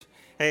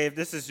Hey, if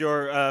this is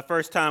your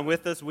first time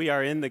with us, we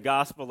are in the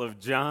Gospel of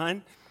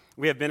John.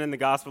 We have been in the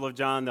Gospel of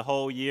John the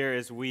whole year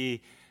as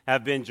we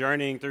have been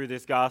journeying through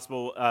this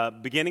Gospel,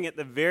 beginning at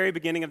the very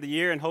beginning of the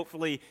year and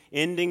hopefully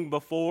ending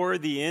before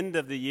the end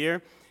of the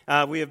year.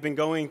 We have been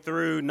going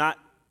through not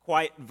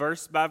quite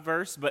verse by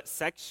verse, but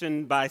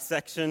section by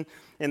section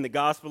in the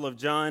Gospel of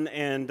John.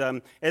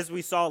 And as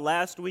we saw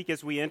last week,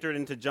 as we entered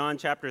into John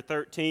chapter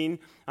 13,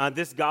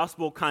 this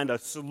Gospel kind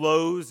of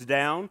slows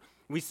down.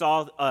 We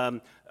saw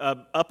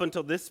up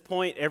until this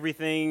point,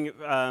 everything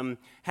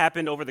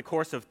happened over the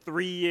course of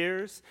 3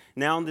 years.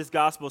 Now this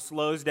gospel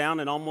slows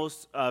down, and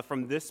almost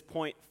from this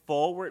point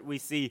forward, we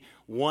see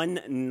one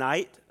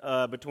night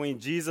between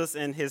Jesus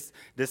and his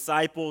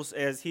disciples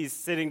as he's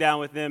sitting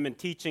down with them and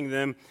teaching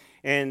them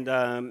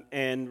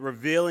and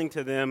revealing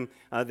to them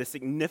the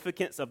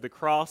significance of the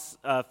cross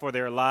for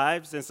their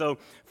lives. And so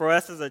for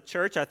us as a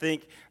church, I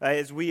think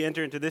as we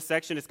enter into this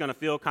section, it's going to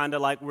feel kind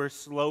of like we're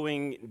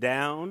slowing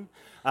down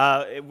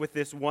with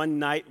this one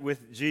night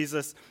with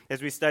Jesus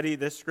as we study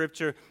this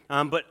scripture.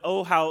 But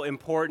oh, how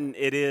important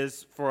it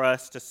is for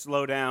us to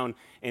slow down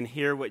and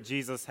hear what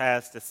Jesus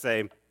has to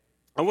say.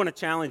 I want to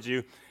challenge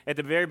you. At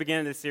the very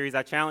beginning of this series,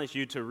 I challenged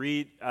you to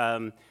read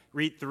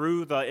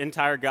through the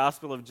entire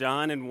Gospel of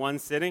John in one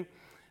sitting.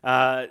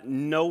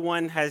 No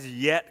one has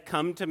yet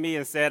come to me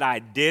and said, I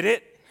did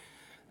it.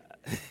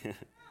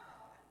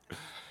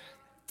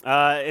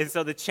 And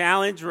so the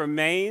challenge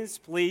remains.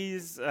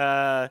 Please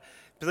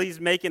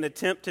make an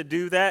attempt to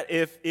do that.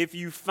 If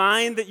you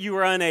find that you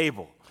are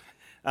unable,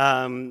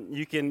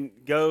 you can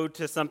go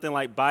to something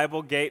like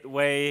Bible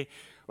Gateway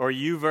or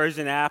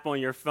YouVersion app on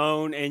your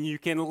phone, and you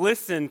can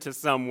listen to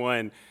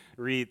someone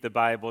read the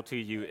Bible to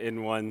you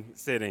in one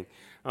sitting.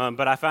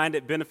 But I find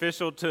it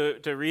beneficial to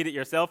read it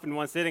yourself in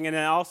one sitting, and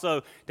then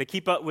also to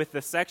keep up with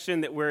the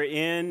section that we're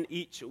in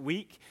each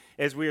week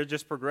as we are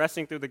just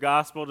progressing through the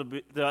gospel,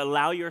 to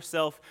allow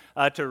yourself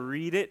to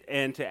read it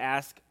and to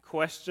ask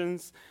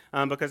questions,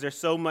 because there's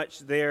so much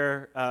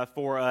there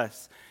for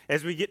us.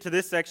 As we get to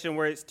this section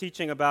where it's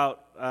teaching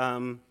about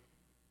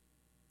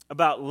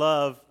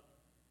love,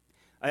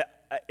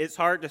 it's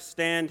hard to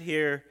stand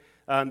here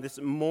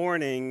this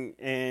morning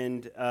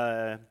and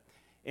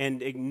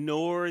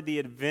ignore the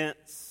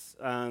events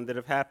that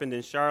have happened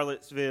in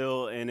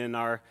Charlottesville and in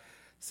our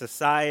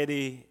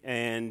society,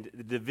 and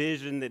the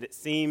division that it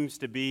seems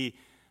to be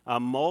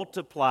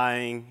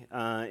multiplying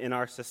in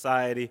our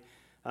society,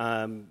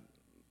 and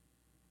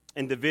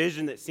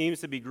division that seems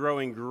to be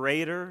growing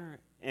greater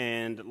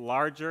and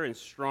larger and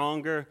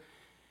stronger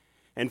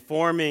and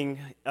forming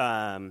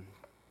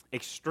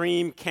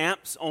extreme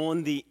camps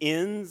on the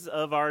ends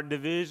of our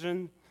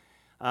division.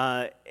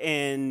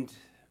 And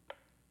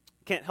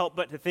can't help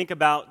but to think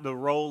about the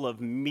role of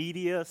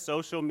media,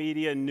 social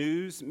media,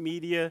 news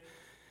media,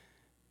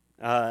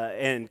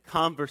 and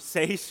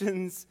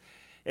conversations,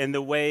 and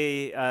the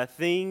way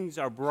things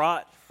are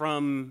brought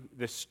from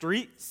the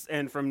streets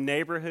and from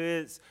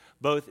neighborhoods,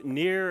 both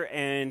near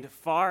and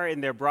far,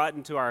 and they're brought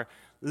into our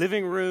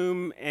living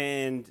room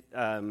and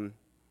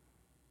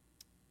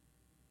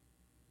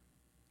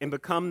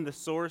become the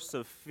source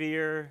of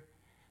fear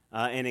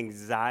and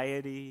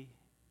anxiety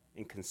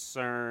and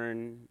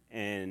concern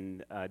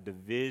and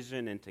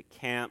division into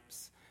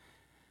camps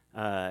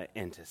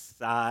and to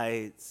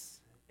sides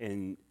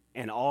and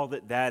all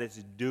that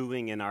is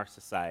doing in our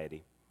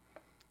society.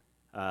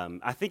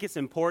 I think it's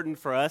important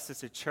for us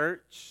as a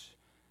church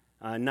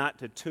not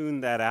to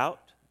tune that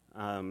out,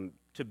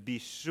 to be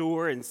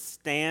sure and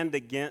stand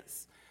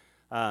against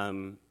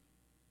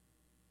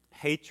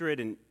hatred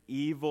and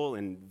evil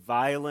and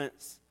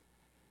violence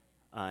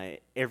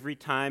every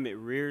time it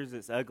rears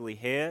its ugly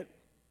head.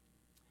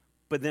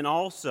 But then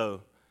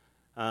also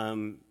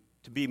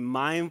to be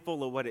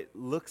mindful of what it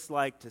looks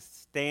like to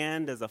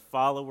stand as a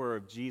follower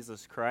of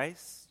Jesus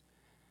Christ.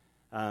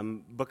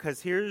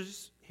 Because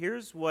here's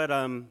what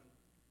I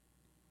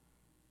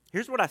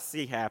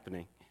see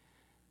happening.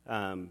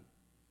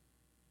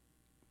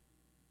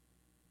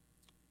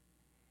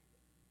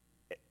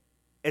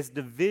 As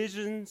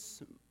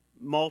divisions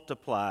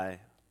multiply,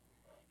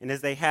 and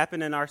as they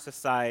happen in our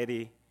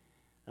society,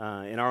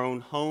 in our own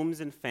homes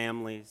and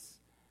families,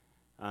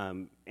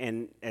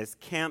 and as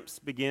camps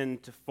begin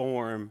to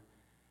form,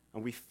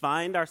 and we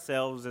find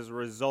ourselves as a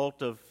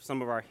result of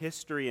some of our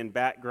history and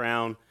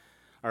background,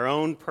 our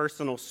own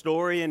personal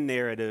story and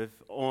narrative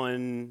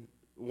on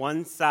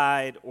one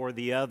side or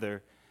the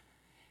other,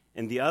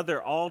 and the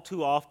other all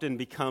too often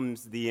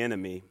becomes the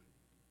enemy.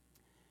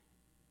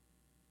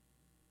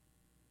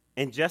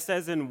 And just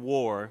as in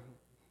war,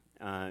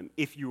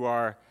 if you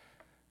are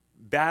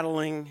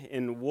battling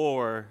in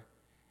war,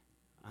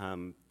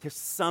 to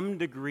some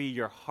degree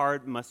your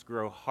heart must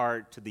grow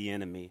hard to the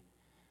enemy,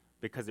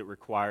 because it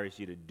requires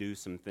you to do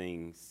some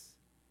things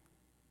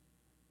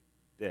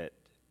that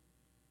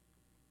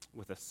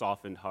with a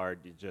softened heart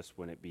you just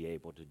wouldn't be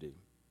able to do.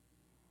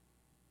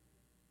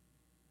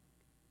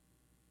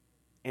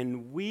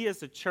 And we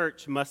as a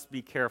church must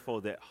be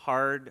careful that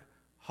hard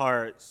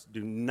hearts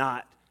do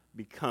not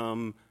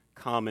become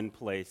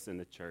commonplace in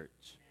the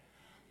church.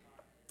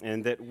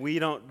 and that we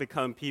don't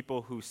become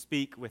people who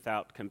speak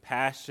without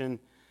compassion,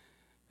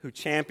 who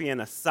champion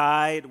a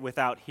side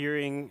without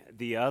hearing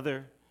the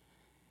other,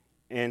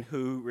 and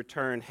who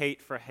return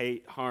hate for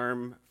hate,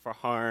 harm for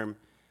harm,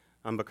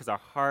 because our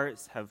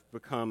hearts have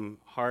become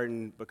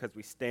hardened because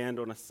we stand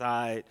on a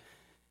side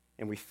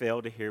and we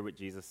fail to hear what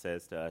Jesus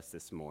says to us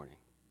this morning.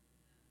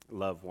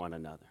 Love one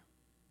another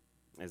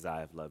as I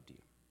have loved you.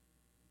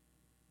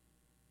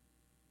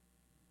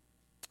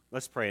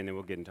 Let's pray and then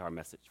we'll get into our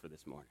message for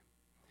this morning.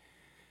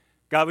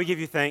 God, we give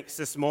you thanks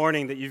this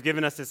morning that you've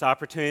given us this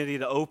opportunity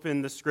to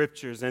open the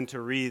scriptures and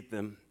to read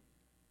them.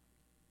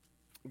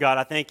 God,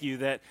 I thank you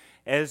that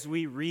as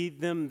we read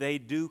them, they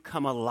do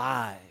come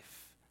alive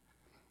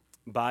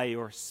by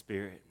your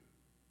Spirit.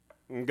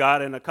 And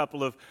God, in a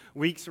couple of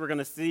weeks, we're going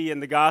to see in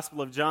the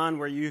Gospel of John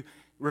where you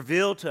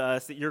reveal to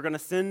us that you're going to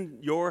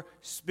send your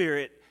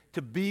Spirit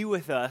to be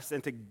with us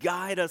and to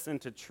guide us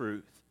into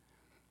truth.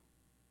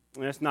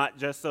 And it's not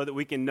just so that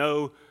we can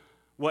know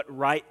what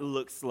right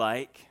looks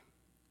like,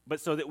 but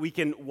so that we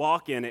can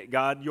walk in it.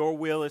 God, your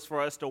will is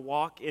for us to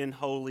walk in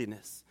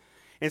holiness.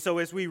 And so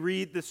as we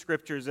read the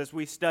scriptures, as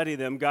we study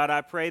them, God,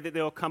 I pray that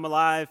they'll come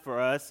alive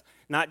for us,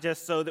 not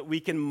just so that we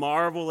can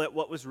marvel at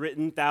what was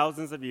written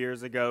thousands of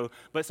years ago,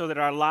 but so that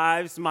our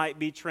lives might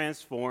be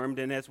transformed.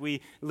 And as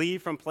we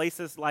leave from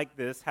places like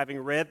this, having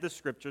read the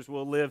scriptures,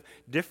 we'll live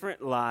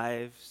different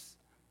lives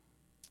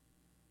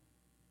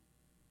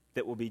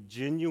that will be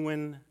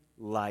genuine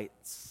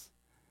lights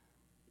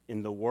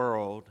in the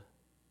world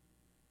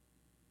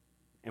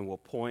and will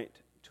point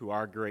to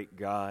our great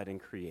God and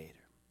Creator.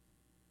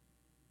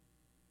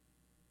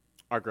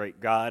 Our great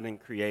God and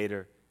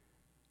Creator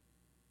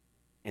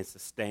and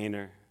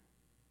Sustainer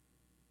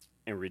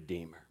and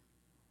Redeemer.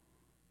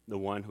 The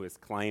one who has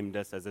claimed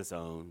us as his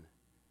own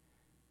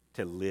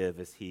to live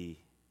as he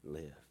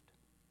lived.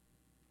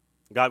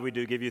 God, we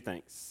do give you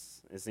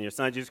thanks. It's in your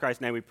Son, Jesus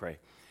Christ's name we pray.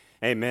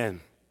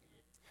 Amen.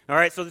 All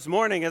right, so this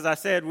morning, as I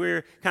said,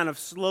 we're kind of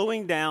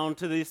slowing down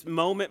to this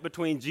moment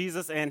between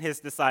Jesus and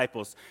his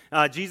disciples.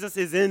 Jesus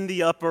is in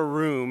the upper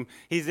room.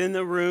 He's in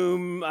the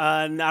room.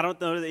 I don't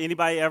know that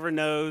anybody ever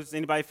knows,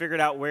 anybody figured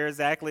out where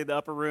exactly the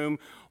upper room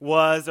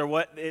was or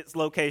what its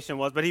location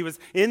was, but he was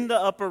in the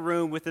upper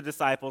room with the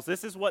disciples.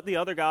 This is what the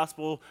other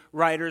gospel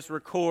writers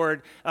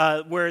record,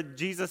 where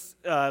Jesus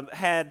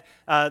had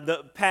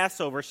the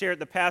Passover, shared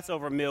the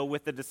Passover meal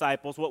with the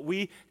disciples, what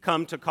we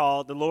come to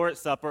call the Lord's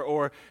Supper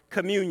or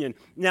communion.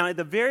 Now, at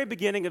the very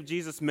beginning of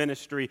Jesus'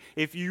 ministry,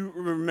 if you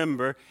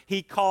remember,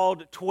 he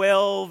called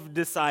 12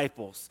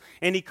 disciples.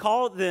 And he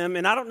called them,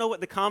 and I don't know what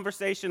the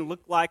conversation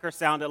looked like or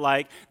sounded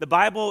like. The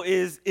Bible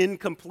is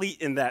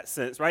incomplete in that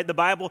sense, right? The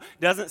Bible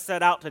doesn't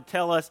set out to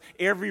tell us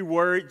every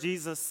word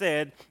Jesus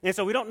said. And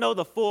so we don't know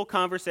the full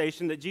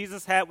conversation that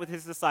Jesus had with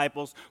his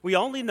disciples. We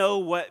only know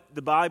what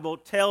the Bible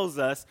tells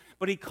us.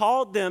 But he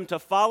called them to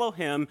follow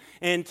him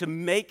and to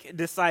make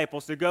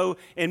disciples, to go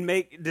and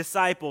make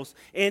disciples.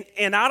 And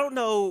I don't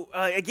know,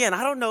 again,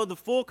 I don't know the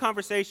full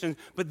conversation,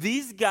 but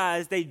these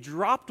guys, they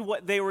dropped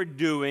what they were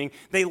doing.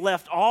 They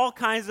left all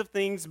kinds of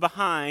things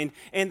behind,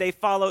 and they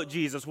followed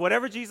Jesus.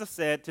 Whatever Jesus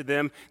said to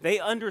them, they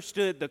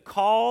understood the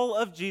call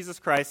of Jesus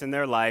Christ in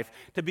their life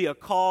to be a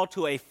call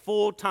to a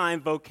full-time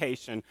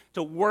vocation,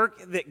 to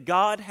work that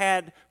God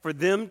had for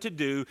them to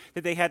do,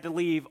 that they had to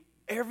leave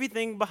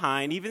everything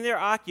behind, even their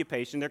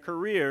occupation, their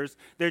careers,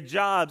 their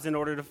jobs, in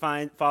order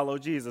to follow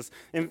Jesus.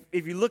 And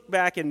if you look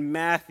back in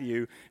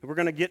Matthew, we're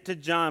going to get to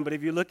John, but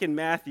if you look in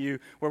Matthew,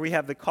 where we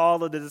have the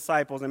call of the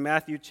disciples, in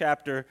Matthew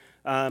chapter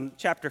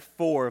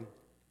 4,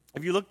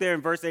 if you look there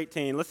in verse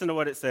 18, listen to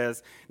what it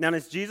says. Now,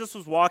 as Jesus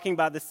was walking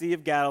by the Sea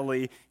of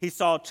Galilee, he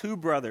saw two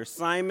brothers,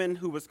 Simon,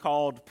 who was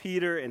called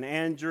Peter, and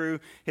Andrew,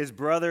 his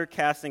brother,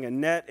 casting a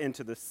net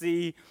into the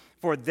sea,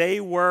 for they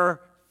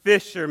were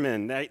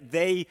fishermen.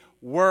 They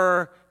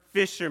were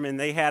fishermen.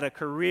 They had a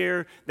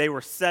career. They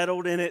were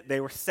settled in it. They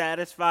were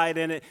satisfied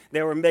in it.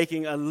 They were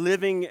making a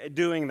living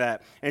doing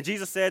that. And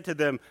Jesus said to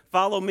them,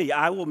 "Follow me.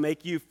 I will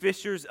make you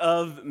fishers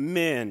of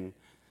men."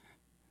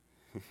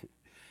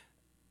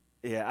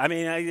 Yeah, I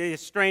mean, a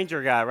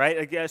stranger guy,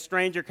 right? A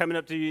stranger coming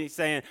up to you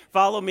saying,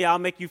 "Follow me. I'll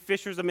make you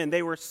fishers of men."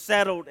 They were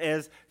settled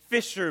as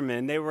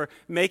fishermen. They were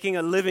making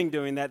a living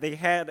doing that. They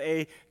had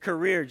a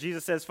career.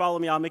 Jesus says, "Follow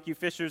me. I'll make you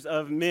fishers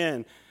of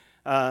men."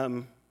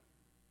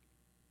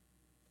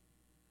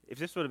 If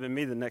this would have been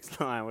me, the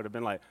next line would have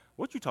been like,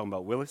 "What you talking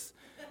about, Willis?"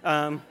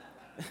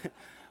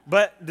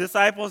 But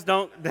disciples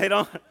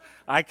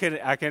I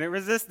couldn't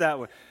resist that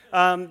one.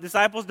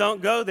 Disciples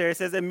don't go there. It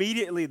says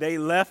immediately they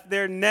left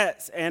their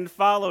nets and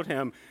followed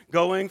him.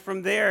 Going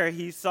from there,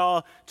 he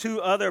saw two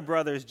other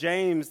brothers,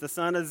 James, the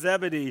son of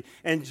Zebedee,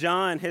 and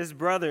John, his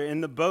brother,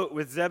 in the boat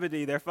with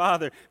Zebedee, their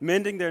father,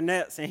 mending their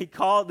nets. And he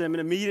called them,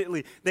 and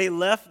immediately they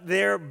left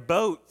their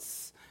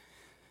boats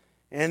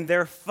and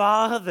their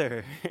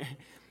father,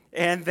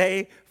 and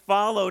they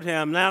followed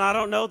him. Now, I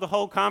don't know the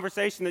whole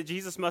conversation that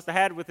Jesus must have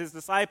had with his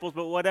disciples,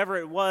 but whatever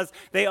it was,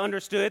 they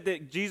understood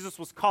that Jesus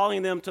was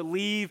calling them to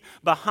leave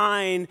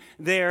behind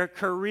their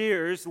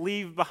careers,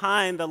 leave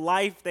behind the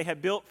life they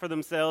had built for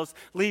themselves,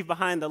 leave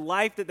behind the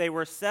life that they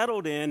were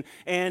settled in,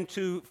 and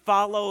to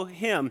follow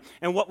him.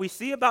 And what we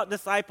see about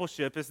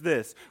discipleship is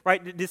this,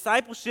 right?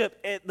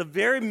 Discipleship, at the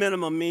very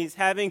minimum, means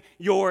having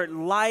your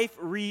life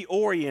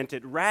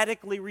reoriented,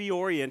 radically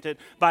reoriented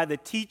by the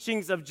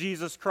teachings of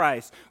Jesus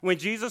Christ. When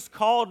Jesus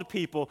called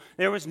people,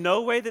 there was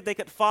no way that they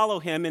could follow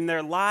him and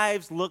their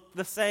lives looked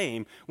the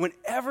same.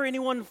 Whenever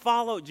anyone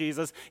followed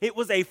Jesus, it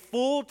was a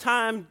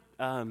full-time,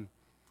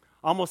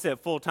 almost said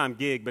full-time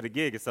gig, but a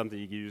gig is something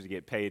you usually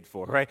get paid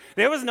for, right?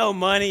 There was no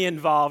money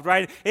involved,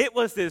 right? It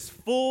was this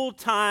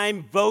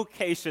full-time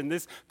vocation,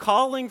 this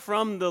calling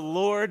from the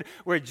Lord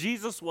where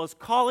Jesus was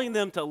calling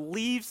them to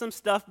leave some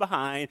stuff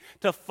behind,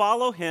 to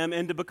follow him,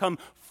 and to become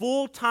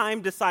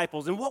full-time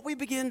disciples. And what we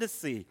begin to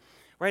see,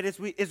 right, as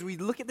we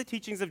look at the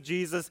teachings of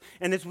Jesus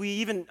and as we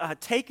even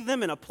take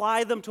them and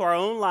apply them to our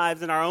own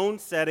lives and our own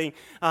setting,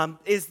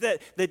 is that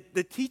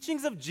the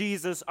teachings of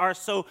Jesus are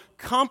so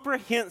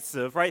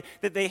comprehensive, right,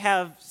 that they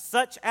have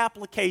such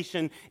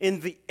application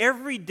in the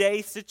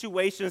everyday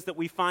situations that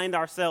we find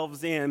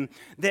ourselves in,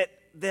 that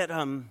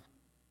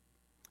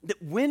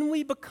when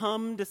we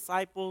become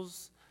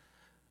disciples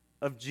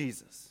of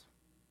Jesus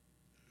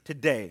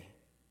today,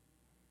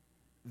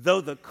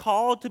 though the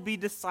call to be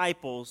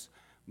disciples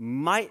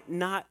might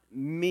not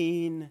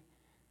mean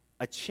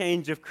a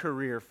change of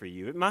career for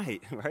you. It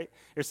might, right?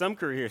 There's some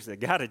careers that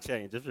got to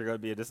change if you're going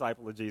to be a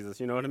disciple of Jesus.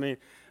 You know what I mean?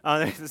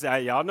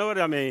 Y'all know what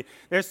I mean.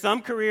 There's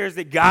some careers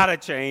that got to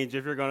change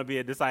if you're going to be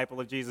a disciple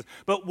of Jesus.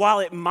 But while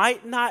it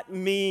might not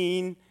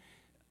mean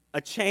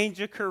a change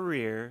of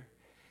career,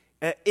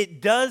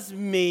 it does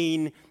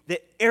mean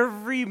that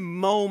every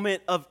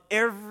moment of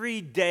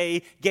every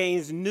day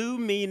gains new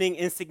meaning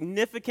and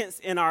significance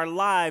in our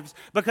lives,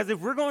 because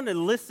if we're going to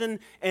listen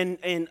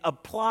and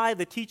apply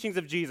the teachings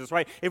of Jesus,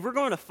 right, if we're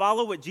going to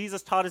follow what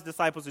Jesus taught his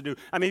disciples to do,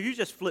 I mean, if you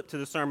just flip to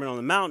the Sermon on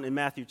the Mount in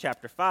Matthew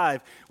chapter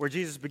 5, where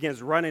Jesus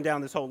begins running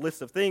down this whole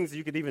list of things,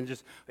 you could even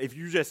just, if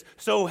you just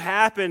so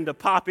happen to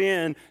pop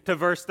in to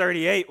verse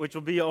 38, which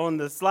will be on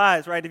the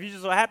slides, right, if you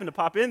just so happen to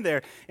pop in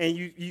there and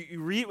you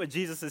read what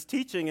Jesus is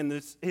teaching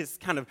in his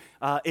kind of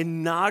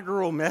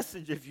inaugural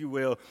message, if you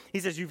will, he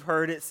says, you've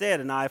heard it said,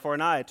 an eye for an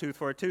eye, a tooth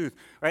for a tooth,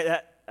 right?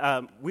 That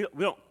we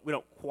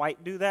don't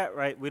quite do that,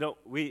 right?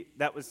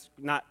 That was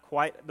not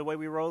quite the way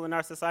we roll in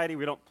our society.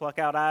 We don't pluck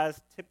out eyes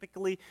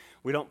typically.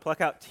 We don't pluck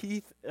out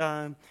teeth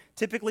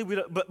typically. We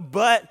don't,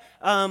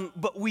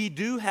 but we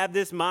do have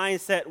this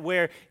mindset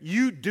where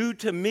you do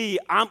to me,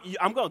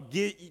 I'm going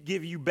to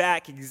give you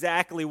back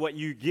exactly what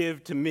you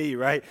give to me,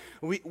 right?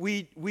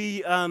 We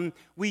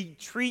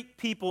treat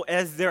people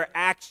as their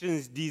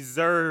actions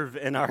deserve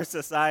in our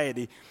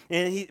society,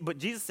 but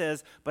Jesus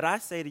says, "But I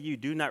say to you,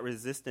 do not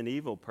resist an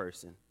evil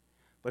person.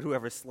 But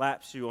whoever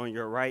slaps you on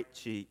your right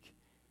cheek,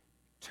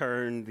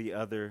 turn the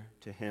other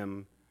to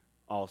him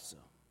also.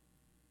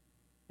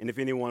 And if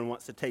anyone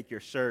wants to take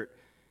your shirt,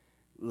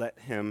 let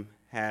him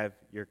have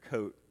your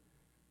coat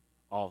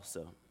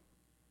also.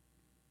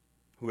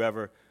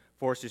 Whoever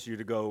forces you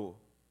to go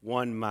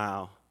 1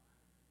 mile,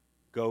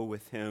 go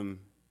with him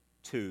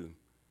 2."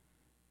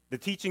 The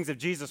teachings of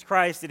Jesus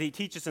Christ that he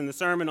teaches in the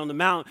Sermon on the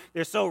Mount,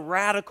 they're so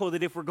radical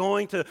that if we're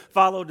going to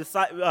follow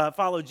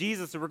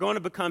Jesus, if we're going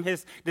to become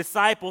his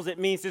disciples, it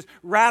means this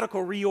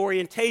radical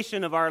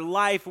reorientation of our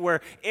life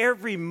where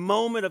every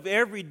moment of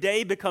every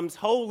day becomes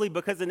holy,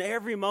 because in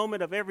every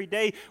moment of every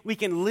day we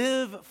can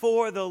live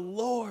for the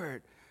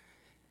Lord.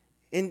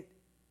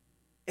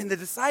 And the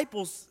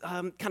disciples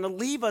kind of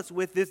leave us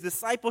with this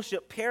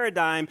discipleship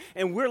paradigm,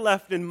 and we're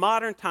left in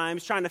modern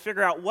times trying to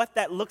figure out what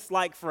that looks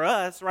like for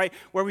us, right?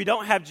 Where we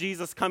don't have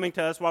Jesus coming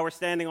to us while we're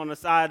standing on the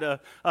side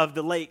of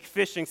the lake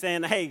fishing,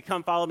 saying, "Hey,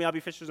 come follow me, I'll be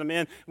fishers of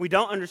men." We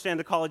don't understand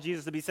the call of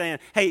Jesus to be saying,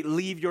 "Hey,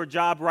 leave your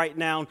job right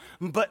now."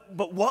 But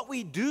what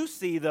we do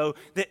see, though,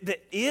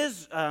 that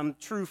is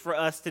true for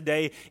us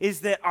today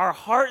is that our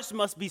hearts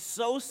must be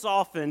so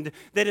softened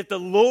that if the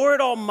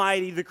Lord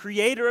Almighty, the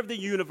creator of the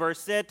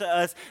universe, said to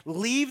us,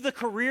 "Leave the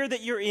career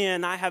that you're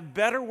in. I have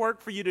better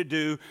work for you to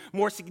do,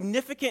 more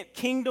significant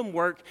kingdom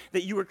work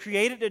that you were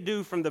created to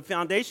do from the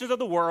foundations of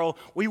the world,"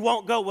 we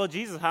won't go, "Well,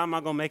 Jesus, how am I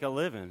going to make a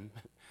living?"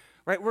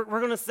 Right? We're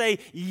going to say,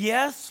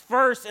 "Yes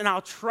first, and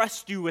I'll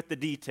trust you with the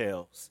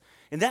details."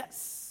 And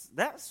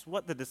that's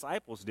what the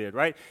disciples did,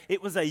 right?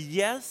 It was a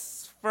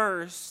yes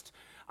first.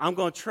 I'm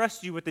going to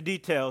trust you with the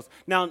details.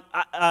 Now,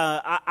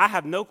 I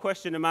have no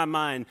question in my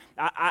mind.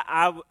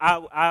 I'm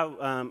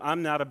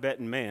not a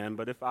betting man,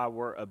 but if I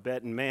were a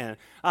betting man,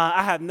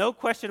 I have no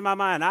question in my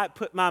mind. I'd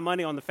put my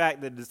money on the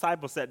fact that the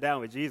disciples sat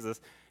down with Jesus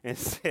and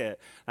said,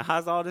 "Now,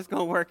 how's all this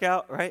going to work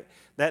out?" Right?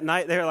 That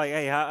night, they were like,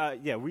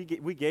 "Hey,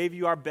 we gave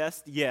you our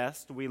best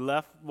yes. We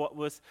left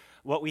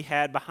what we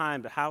had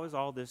behind, but how is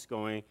all this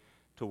going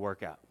to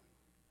work out?"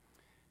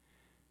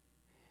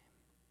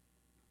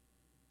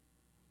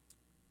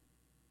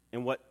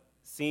 And what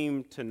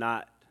seemed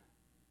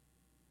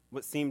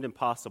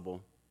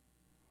impossible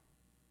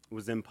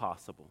was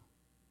impossible.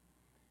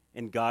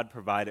 And God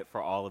provided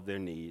for all of their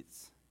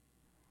needs.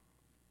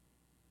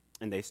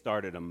 And they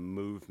started a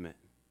movement.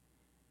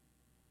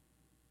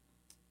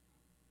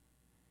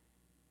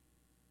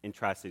 And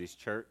Tri-Cities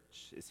Church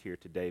is here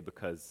today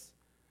because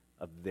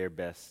of their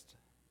best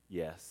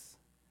yes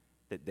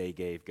that they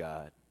gave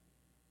God,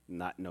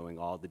 not knowing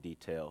all the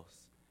details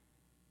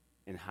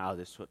and how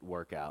this would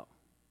work out.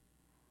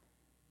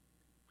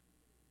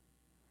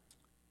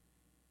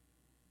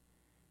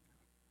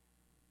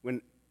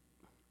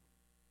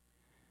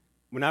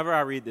 Whenever I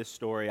read this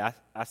story, I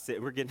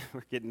sit. We're getting.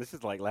 This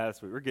is like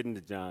last week. We're getting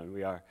to John.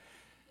 We are.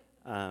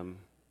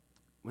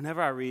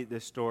 Whenever I read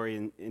this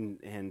story,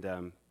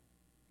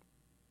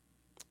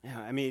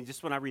 I mean,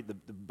 just when I read the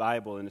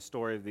Bible and the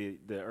story of the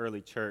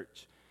early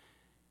church,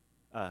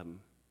 I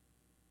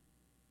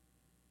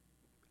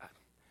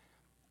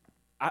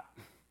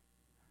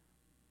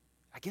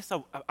guess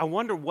I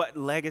wonder what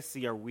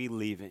legacy are we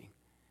leaving?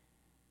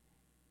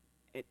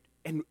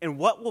 And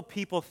what will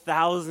people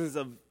thousands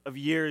of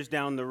years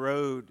down the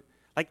road,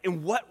 like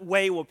in what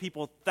way will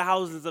people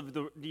thousands of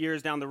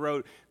years down the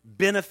road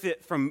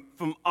benefit from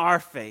our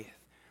faith?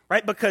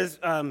 Right? Because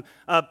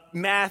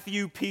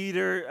Matthew,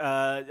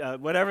 Peter,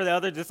 whatever the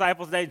other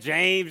disciples' name,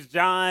 James,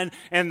 John,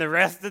 and the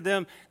rest of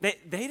them, they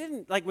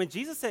didn't, like when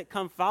Jesus said,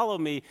 come follow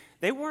me,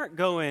 they weren't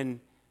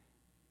going,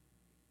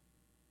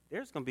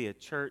 there's going to be a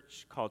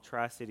church called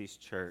Tri-Cities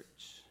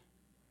Church.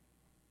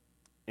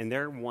 And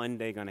they're one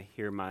day going to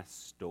hear my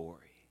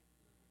story.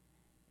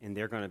 And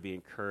they're going to be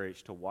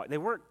encouraged to walk. They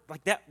weren't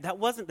like that. That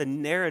wasn't the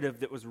narrative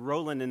that was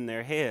rolling in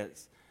their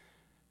heads.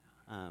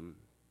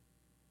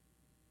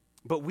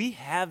 But we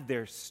have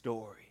their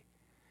story.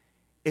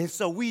 And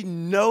so we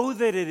know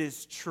that it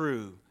is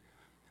true.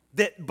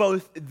 That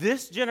both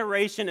this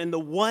generation and the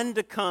one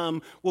to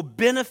come will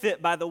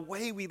benefit by the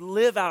way we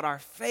live out our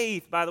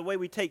faith, by the way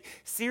we take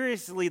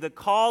seriously the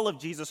call of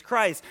Jesus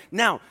Christ.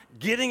 Now,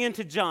 getting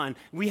into John,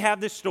 we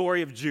have the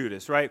story of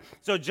Judas, right?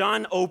 So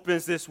John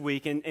opens this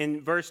week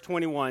in verse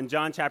 21,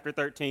 John chapter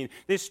 13,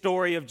 this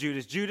story of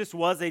Judas. Judas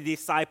was a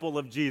disciple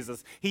of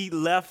Jesus. He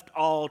left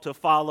all to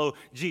follow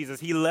Jesus.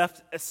 He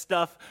left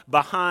stuff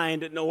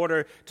behind in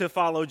order to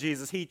follow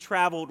Jesus. He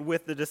traveled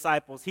with the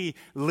disciples. He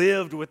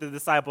lived with the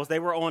disciples. They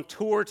were on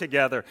tour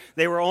together.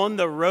 They were on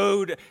the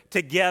road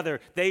together.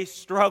 They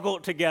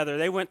struggled together.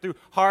 They went through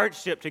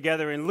hardship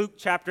together. In Luke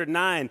chapter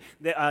 9,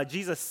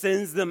 Jesus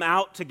sends them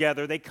out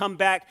together. They come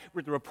back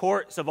with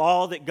reports of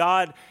all that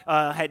God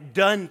had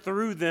done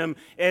through them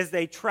as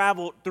they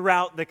traveled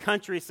throughout the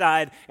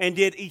countryside and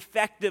did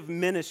effective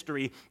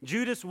ministry.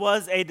 Judas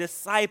was a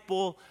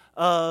disciple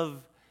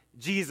of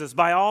Jesus.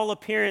 By all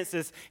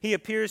appearances, he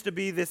appears to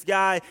be this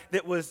guy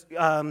that was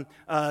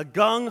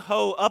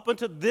gung-ho up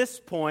until this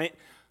point.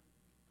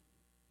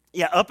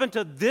 Up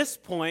until this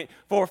point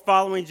for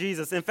following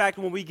Jesus. In fact,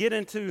 when we get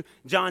into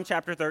John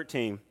chapter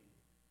 13,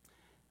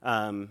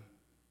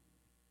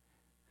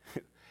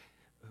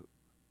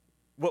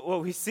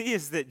 what we see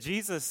is that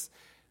Jesus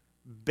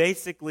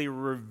basically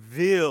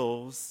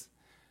reveals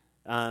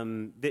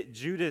that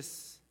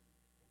Judas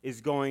is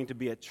going to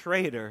be a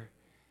traitor.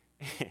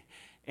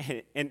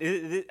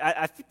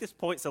 I think this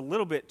points a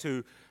little bit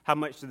to how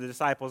much the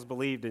disciples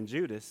believed in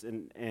Judas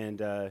and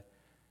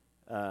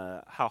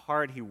how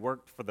hard he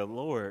worked for the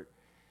Lord,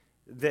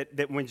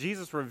 that when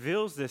Jesus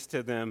reveals this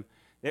to them,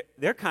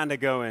 they're kind of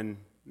going,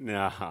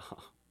 no.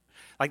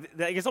 Like,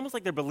 it's almost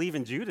like they're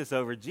believing Judas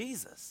over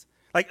Jesus.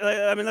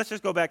 Let's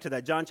just go back to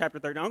that. John chapter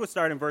 13. I'm going to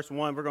start in verse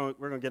 1. We're going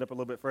to get up a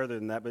little bit further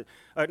than that, but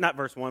not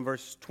verse 1,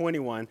 verse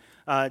 21.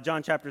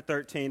 John chapter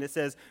 13. It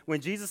says, when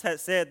Jesus had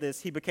said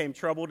this, he became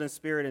troubled in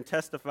spirit and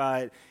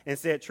testified and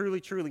said, truly,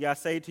 truly, I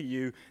say to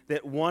you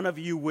that one of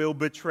you will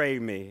betray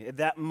me. At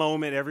that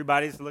moment,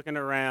 everybody's looking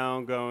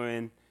around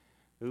going,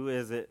 who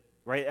is it?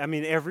 Right? I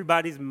mean,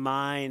 everybody's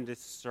mind is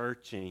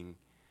searching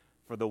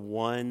for the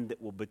one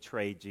that will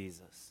betray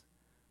Jesus.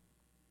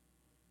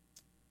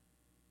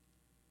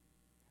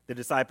 The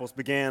disciples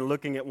began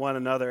looking at one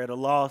another at a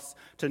loss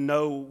to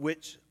know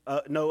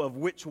of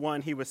which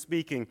one he was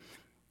speaking.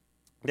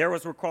 There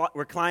was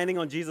reclining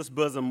on Jesus'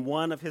 bosom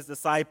one of his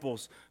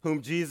disciples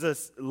whom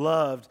Jesus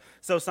loved.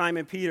 So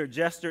Simon Peter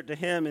gestured to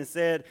him and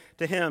said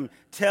to him,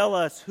 tell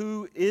us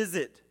who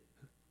it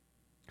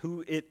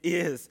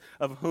is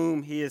of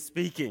whom he is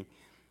speaking.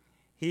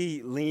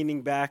 He,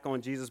 leaning back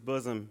on Jesus'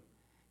 bosom,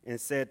 and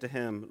said to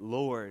him,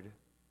 Lord,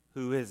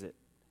 who is it?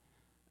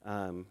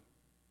 And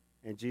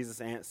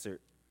Jesus answered,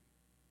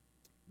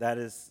 that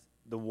is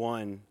the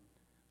one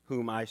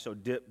whom I shall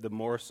dip the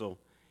morsel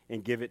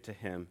and give it to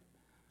him.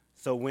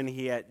 So when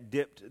he had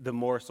dipped the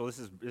morsel, this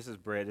is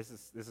bread.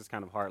 This is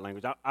kind of hard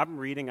language. I'm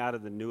reading out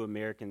of the New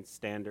American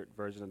Standard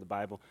Version of the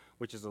Bible,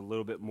 which is a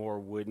little bit more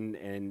wooden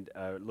and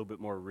a little bit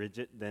more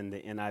rigid than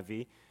the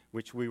NIV,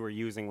 which we were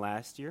using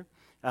last year,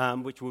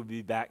 which we'll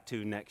be back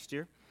to next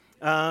year.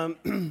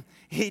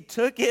 He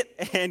took it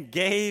and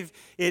gave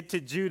it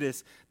to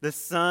Judas, the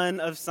son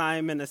of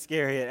Simon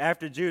Iscariot.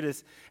 After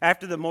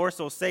the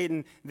morsel,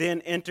 Satan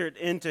then entered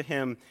into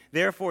him.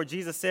 Therefore,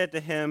 Jesus said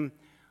to him,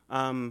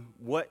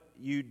 what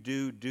you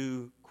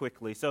do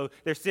quickly. So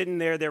they're sitting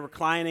there, they're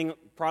reclining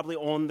probably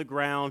on the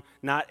ground,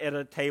 not at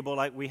a table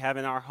like we have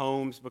in our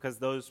homes, because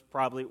those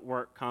probably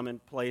weren't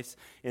commonplace,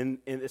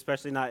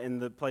 especially not in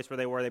the place where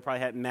they were. They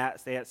probably had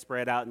mats they had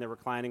spread out, and they're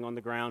reclining on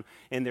the ground,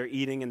 and they're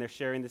eating, and they're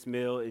sharing this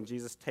meal, and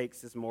Jesus takes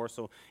this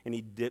morsel, and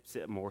he dips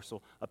it,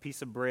 a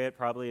piece of bread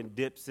probably, and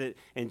dips it,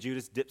 and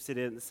Judas dips it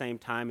in at the same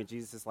time, and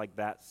Jesus is like,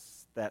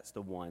 that's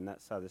the one.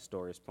 That's how this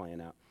story is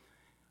playing out.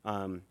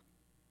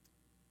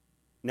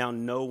 Now,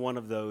 no one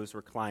of those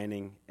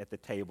reclining at the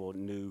table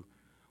knew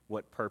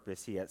what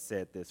purpose he had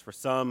said this. For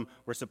some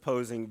were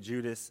supposing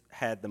Judas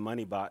had the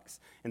money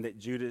box, and that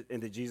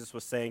Jesus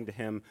was saying to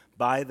him,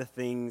 "Buy the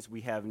things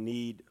we have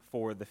need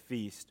for the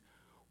feast,"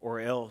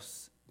 or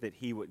else that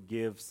he would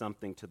give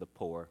something to the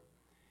poor.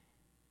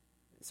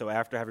 So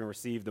after having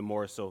received the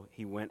morsel,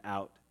 he went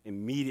out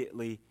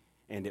immediately,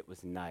 and it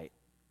was night.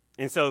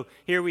 And so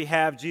here we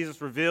have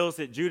Jesus reveals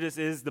that Judas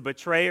is the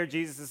betrayer.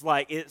 Jesus is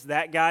like, it's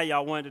that guy.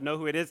 Y'all wanted to know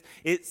who it is.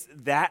 It's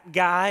that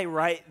guy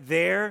right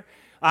there.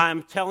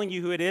 I'm telling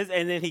you who it is.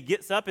 And then he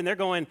gets up and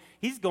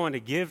he's going to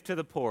give to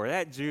the poor.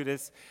 That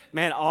Judas,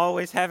 man,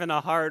 always having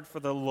a heart for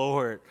the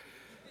Lord.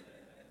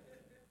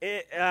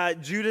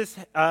 Judas,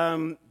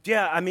 oh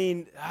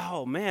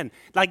man,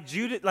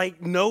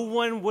 like no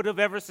one would have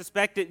ever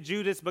suspected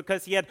Judas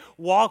because he had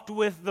walked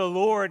with the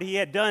Lord. He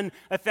had done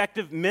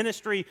effective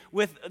ministry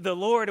with the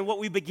Lord. And what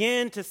we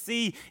begin to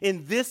see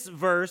in this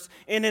verse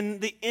and in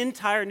the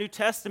entire New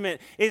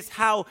Testament is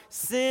how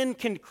sin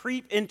can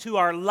creep into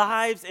our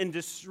lives and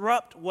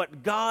disrupt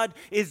what God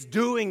is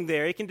doing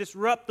there. It can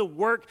disrupt the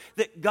work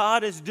that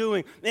God is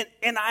doing.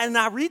 And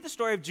I read the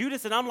story of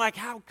Judas and I'm like,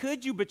 how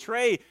could you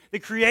betray the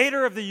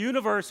creator of the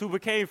universe who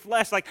became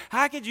flesh? Like,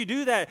 how could you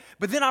do that?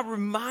 But then I'm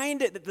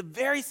reminded that the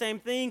very same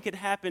thing could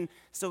happen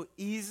so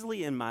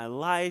easily in my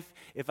life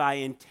if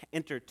I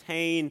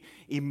entertain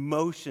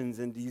emotions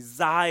and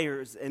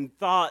desires and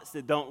thoughts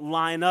that don't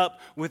line up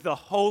with the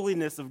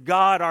holiness of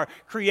God, our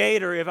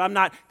creator. If I'm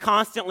not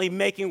constantly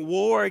making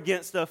war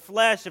against the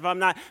flesh, if I'm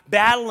not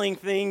battling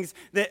things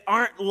that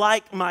aren't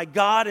like my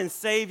God and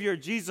Savior,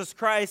 Jesus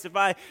Christ, if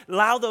I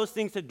allow those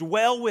things to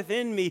dwell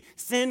within me,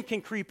 sin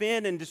can creep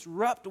in and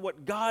disrupt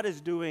what God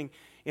is doing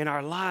in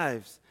our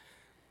lives.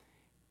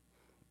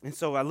 And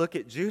so I look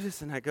at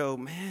Judas and I go,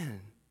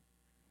 man,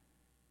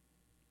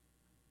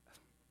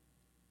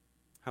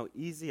 how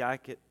easy I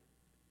could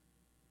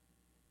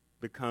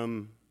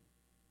become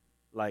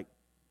like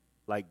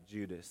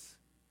Judas.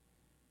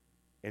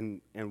 And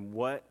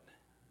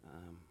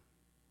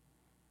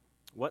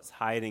what's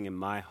hiding in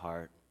my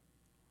heart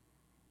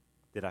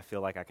that I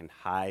feel like I can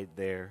hide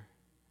there,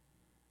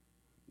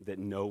 that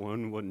no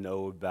one will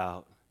know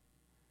about?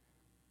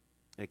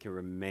 It can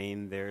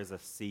remain there as a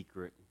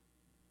secret.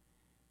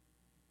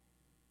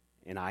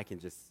 And I can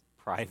just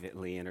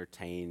privately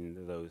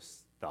entertain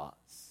those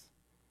thoughts,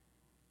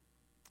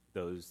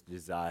 those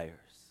desires,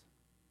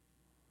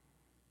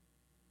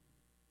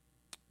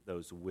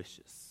 those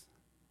wishes,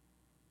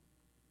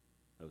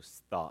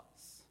 those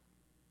thoughts.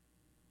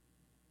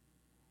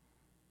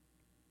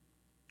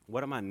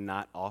 What am I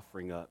not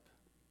offering up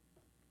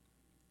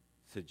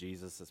to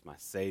Jesus as my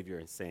Savior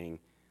and saying,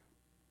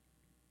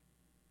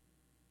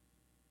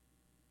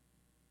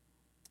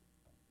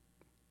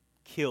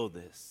 kill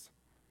this.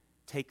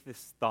 Take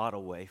this thought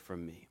away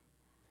from me.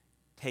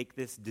 Take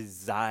this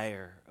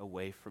desire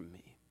away from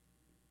me.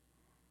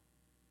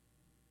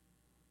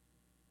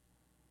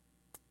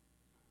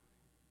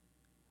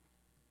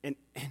 And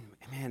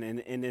man,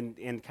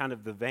 in kind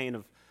of the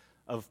vein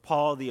of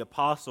Paul the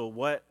Apostle,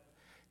 what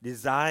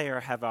desire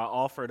have I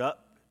offered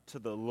up to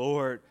the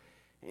Lord,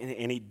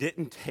 and he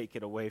didn't take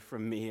it away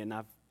from me, and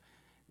I've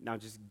now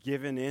just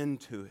given in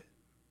to it.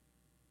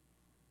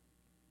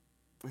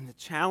 And the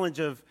challenge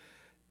of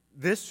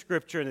this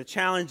scripture and the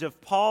challenge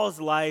of Paul's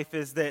life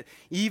is that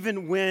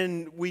even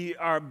when we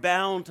are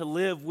bound to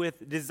live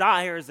with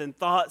desires and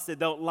thoughts that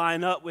don't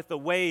line up with the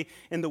way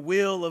and the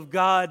will of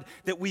God,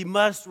 that we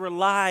must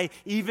rely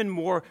even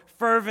more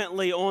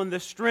fervently on the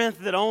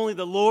strength that only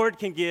the Lord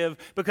can give.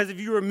 Because if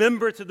you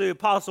remember to the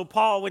Apostle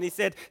Paul when he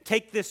said,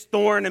 take this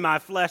thorn in my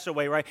flesh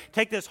away, right?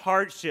 Take this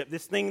hardship,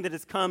 this thing that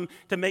has come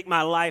to make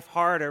my life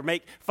harder,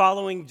 make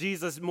following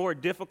Jesus more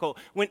difficult.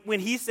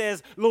 When he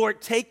says,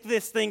 Lord, take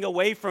this thing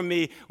away from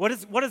me, what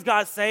does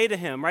God say to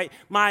him, right?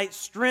 My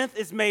strength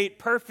is made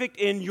perfect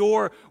in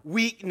your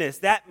weakness.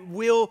 That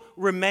will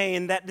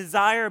remain. That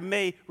desire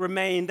may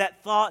remain.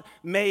 That thought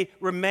may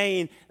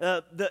remain.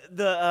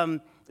 The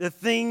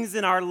things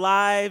in our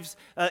lives,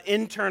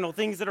 internal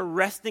things that are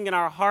resting in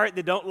our heart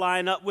that don't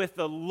line up with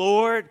the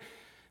Lord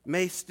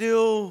may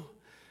still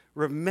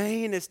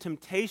remain as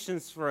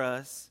temptations for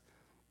us.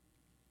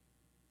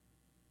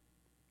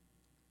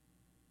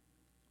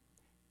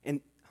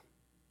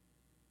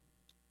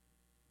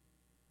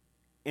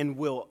 And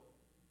will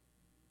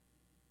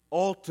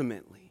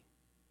ultimately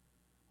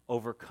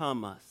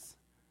overcome us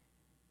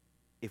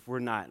if we're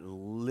not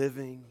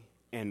living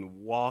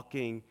and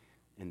walking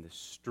in the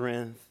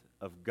strength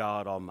of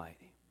God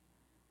Almighty.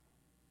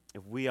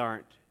 If we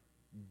aren't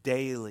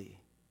daily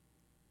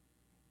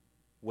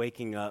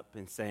waking up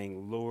and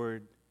saying,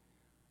 Lord,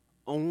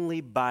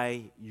 only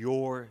by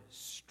your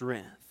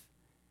strength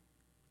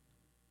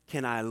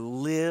can I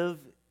live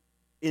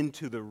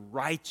into the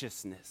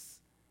righteousness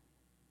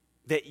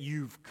that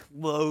you've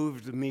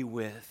clothed me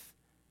with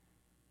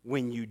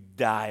when you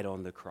died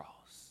on the cross.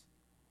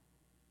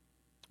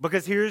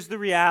 Because here's the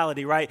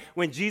reality, right?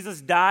 When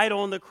Jesus died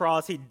on the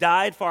cross, he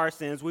died for our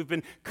sins. We've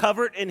been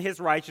covered in his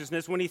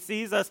righteousness. When he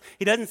sees us,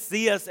 he doesn't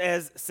see us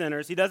as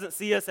sinners. He doesn't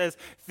see us as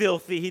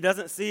filthy. He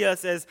doesn't see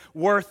us as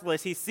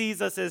worthless. He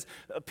sees us as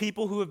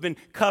people who have been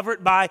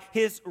covered by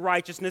his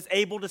righteousness,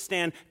 able to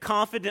stand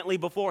confidently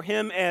before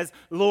him as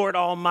Lord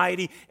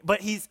Almighty.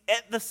 But he's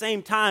at the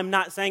same time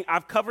not saying,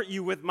 I've covered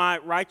you with my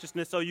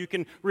righteousness so you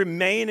can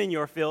remain in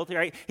your filth,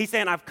 right? He's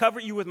saying, I've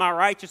covered you with my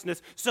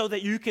righteousness so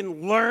that you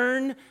can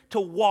learn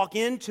to walk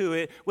into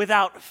it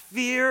without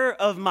fear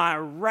of my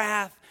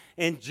wrath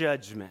and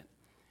judgment.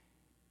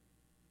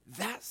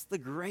 That's the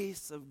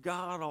grace of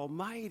God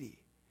Almighty,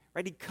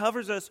 right? He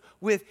covers us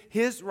with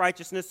his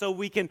righteousness so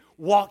we can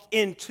walk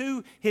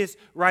into his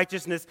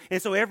righteousness.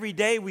 And so every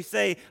day we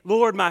say,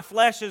 Lord, my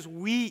flesh is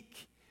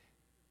weak,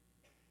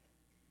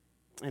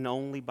 and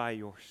only by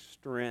your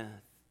strength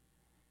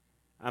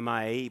am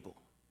I able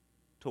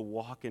to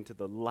walk into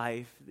the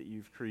life that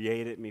you've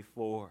created me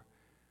for.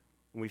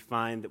 And we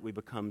find that we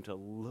become to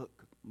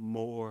look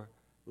more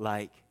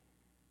like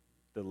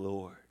the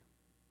Lord.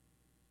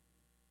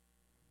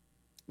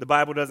 The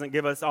Bible doesn't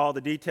give us all the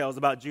details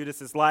about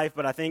Judas's life,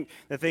 but I think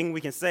the thing we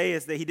can say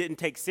is that he didn't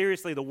take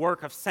seriously the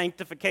work of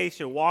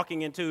sanctification,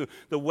 walking into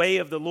the way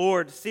of the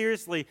Lord,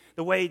 seriously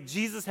the way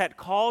Jesus had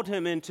called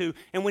him into.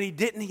 And when he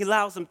didn't, he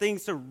allowed some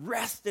things to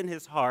rest in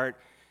his heart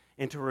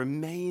and to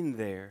remain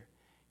there.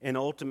 And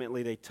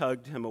ultimately, they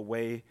tugged him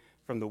away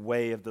from the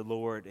way of the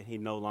Lord, and he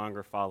no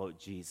longer followed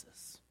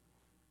Jesus.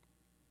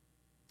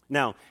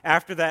 Now,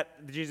 after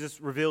that,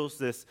 Jesus reveals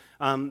this.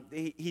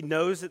 He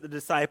knows that the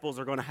disciples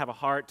are going to have a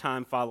hard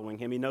time following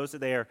him. He knows that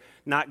they are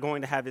not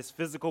going to have his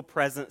physical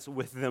presence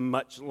with them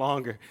much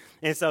longer.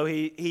 And so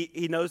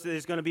he knows that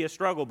there's going to be a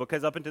struggle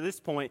because up until this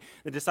point,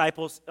 the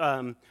disciples,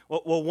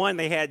 one,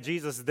 they had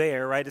Jesus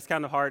there, right? It's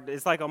kind of hard.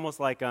 It's like almost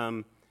like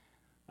a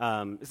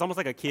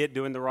kid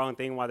doing the wrong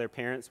thing while their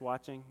parents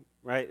watching,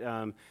 right?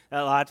 A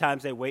lot of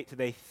times they wait till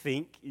they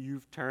think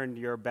you've turned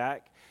your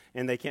back,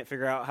 and they can't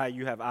figure out how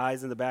you have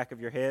eyes in the back of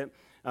your head,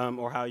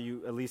 or how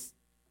you at least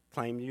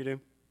claim you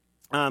do.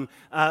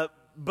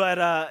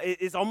 But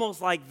it's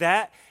almost like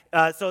that.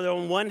 So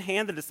on one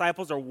hand, the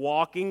disciples are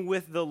walking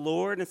with the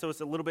Lord, and so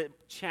it's a little bit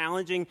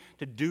challenging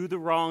to do the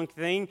wrong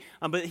thing.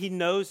 But he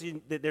knows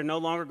that they're no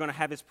longer going to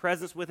have his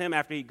presence with him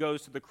after he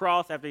goes to the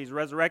cross, after he's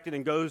resurrected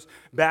and goes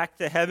back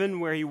to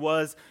heaven where he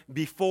was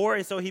before.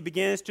 And so he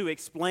begins to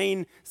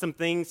explain some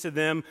things to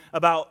them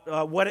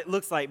about what it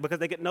looks like, because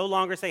they could no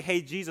longer say,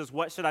 hey, Jesus,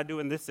 what should I do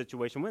in this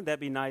situation? Wouldn't that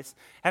be nice?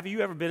 Have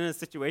you ever been in a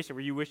situation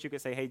where you wish you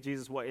could say, hey,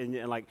 Jesus, what?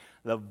 And like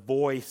the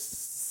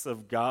voice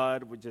of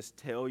God would just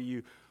tell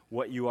you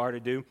what you are to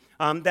do.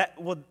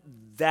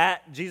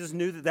 That Jesus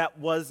knew that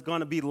was going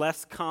to be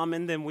less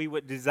common than we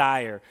would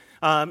desire.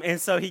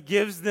 And so he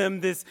gives them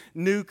this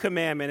new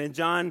commandment. In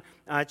John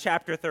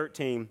chapter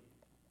 13,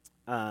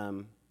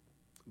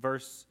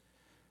 verse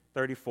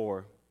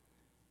 34,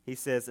 he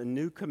says, a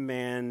new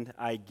command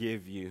I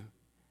give you,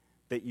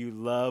 that you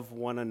love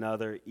one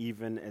another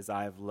even as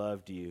I have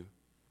loved you,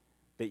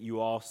 that you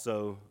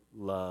also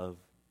love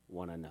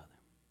one another.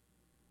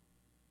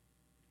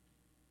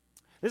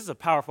 This is a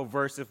powerful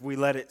verse if we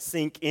let it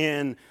sink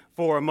in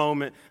for a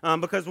moment.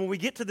 Because when we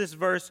get to this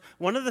verse,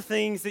 one of the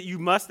things that you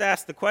must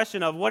ask the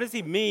question of, what does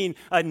he mean,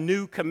 a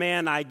new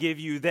command I give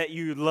you that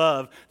you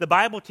love? The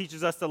Bible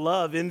teaches us to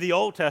love in the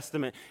Old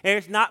Testament. And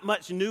there's not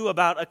much new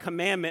about a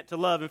commandment to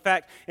love. In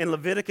fact, in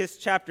Leviticus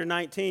chapter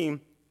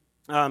 19,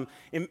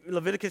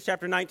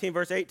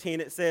 verse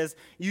 18, it says,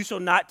 you shall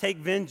not take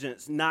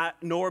vengeance,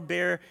 nor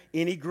bear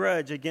any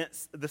grudge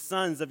against the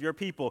sons of your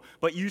people,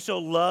 but you shall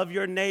love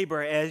your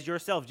neighbor as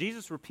yourself.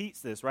 Jesus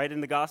repeats this, right?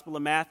 In the Gospel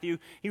of Matthew,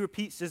 he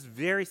repeats this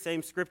very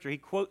same scripture. He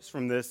quotes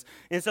from this.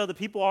 And so the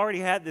people already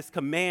had this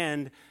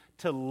command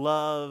to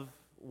love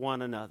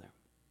one another.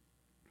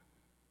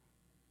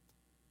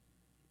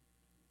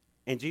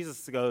 And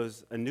Jesus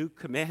goes, a new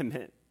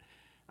commandment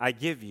I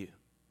give you.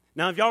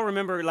 Now, if y'all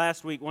remember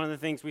last week, one of the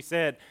things we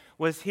said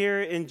was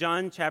here in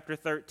John chapter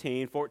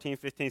 13, 14,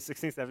 15,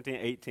 16, 17,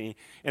 18,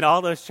 in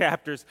all those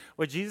chapters,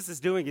 what Jesus is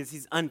doing is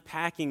he's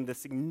unpacking the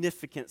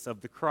significance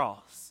of the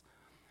cross.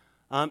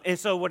 And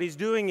so what he's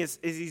doing is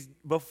he's,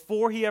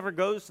 before he ever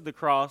goes to the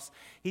cross,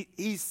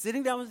 he's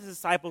sitting down with his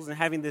disciples and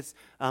having this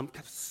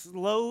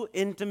slow,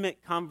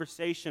 intimate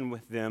conversation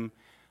with them,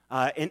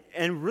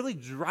 and really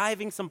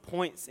driving some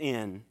points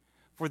in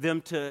for them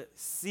to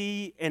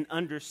see and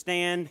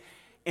understand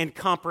and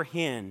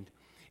comprehend.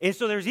 And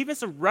so there's even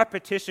some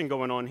repetition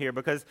going on here,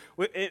 because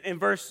in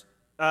verse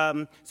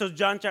So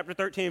John chapter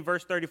 13,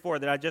 verse 34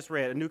 that I just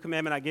read, a new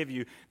commandment I give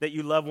you, that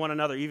you love one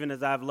another even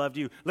as I've loved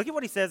you. Look at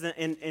what he says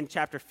in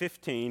chapter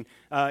 15.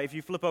 If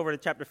you flip over to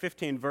chapter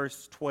 15,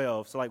 verse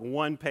 12, so like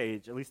one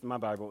page, at least in my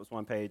Bible it was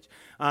one page.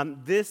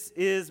 This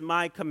is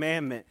my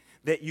commandment,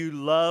 that you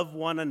love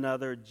one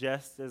another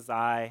just as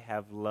I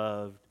have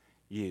loved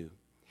you.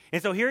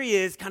 And so here he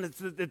is, kind of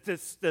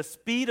the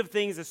speed of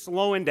things is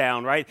slowing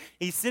down, right?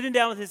 He's sitting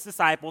down with his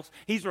disciples.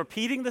 He's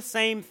repeating the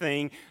same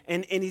thing,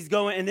 and he's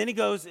going, and then he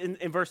goes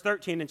in verse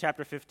 13 in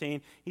chapter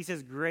 15, he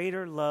says,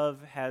 greater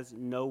love has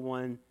no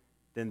one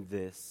than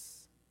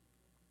this,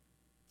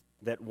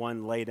 that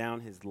one lay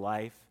down his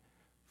life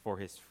for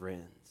his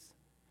friends.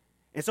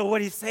 And so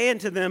what he's saying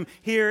to them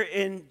here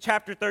in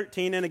chapter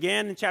 13 and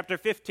again in chapter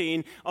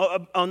 15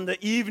 on the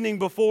evening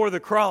before the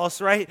cross,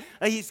 right?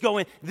 He's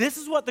going, this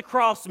is what the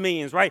cross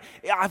means, right?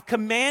 I've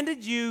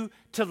commanded you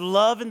to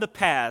love in the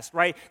past,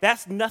 right?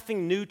 That's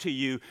nothing new to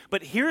you.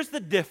 But here's the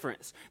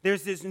difference.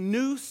 There's this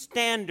new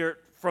standard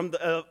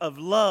of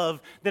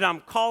love that I'm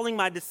calling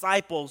my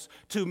disciples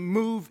to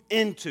move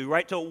into,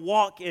 right, to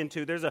walk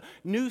into. There's a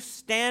new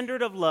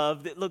standard of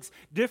love that looks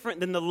different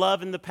than the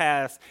love in the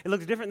past. It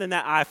looks different than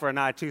that eye for an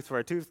eye, tooth for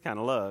a tooth kind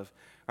of love,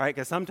 right,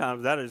 because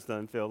sometimes that just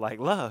doesn't feel like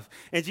love.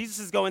 And Jesus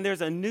is going,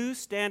 there's a new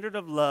standard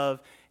of love,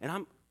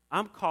 and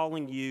I'm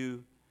calling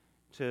you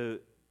to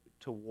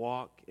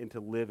walk and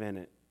to live in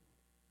it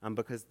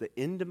because the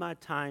end of my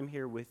time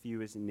here with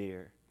you is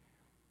near.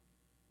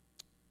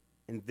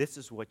 And this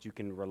is what you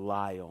can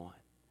rely on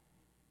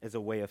as a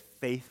way of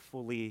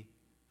faithfully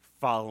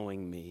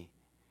following me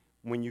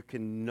when you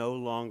can no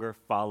longer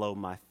follow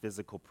my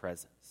physical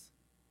presence.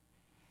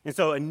 And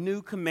so a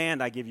new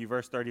command I give you,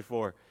 verse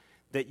 34,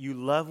 that you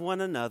love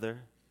one another,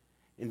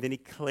 and then he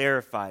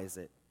clarifies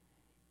it,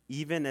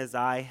 even as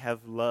I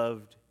have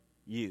loved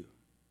you,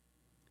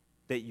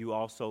 that you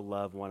also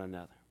love one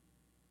another.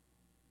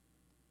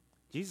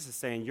 Jesus is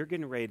saying you're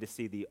getting ready to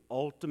see the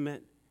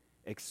ultimate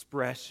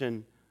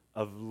expression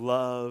of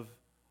love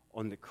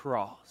on the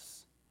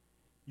cross.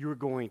 You're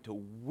going to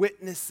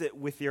witness it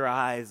with your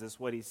eyes, is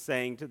what he's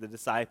saying to the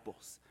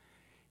disciples.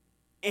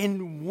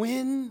 And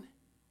when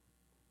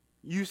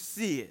you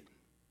see it,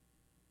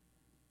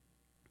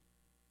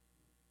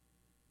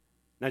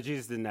 now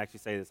Jesus didn't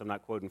actually say this, I'm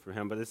not quoting from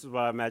him, but this is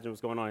what I imagine was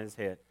going on in his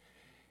head.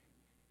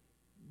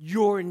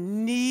 Your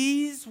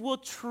knees will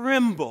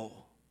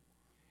tremble,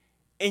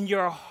 and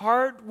your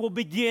heart will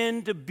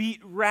begin to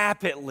beat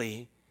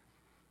rapidly,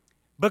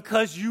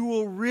 because you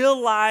will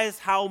realize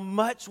how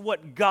much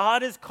what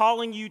God is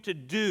calling you to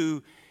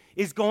do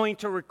is going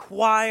to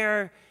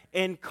require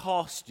and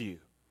cost you.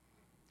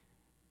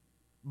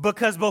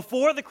 Because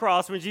before the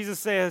cross, when Jesus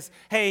says,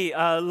 hey,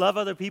 love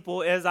other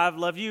people as I've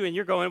loved you, and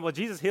you're going, well,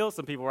 Jesus healed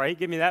some people, right? He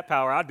gave me that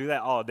power. I'll do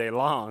that all day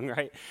long,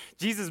 right?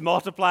 Jesus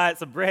multiplied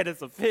some bread and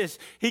some fish.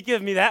 He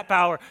gives me that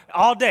power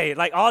all day,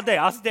 like all day.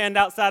 I'll stand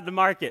outside the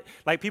market.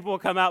 Like people will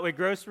come out with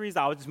groceries.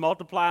 I would just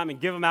multiply them and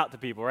give them out to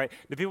people, right?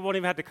 The people won't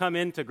even have to come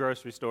into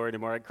grocery store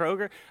anymore. At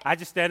Kroger, I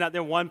just stand out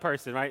there one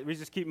person, right? We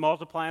just keep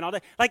multiplying all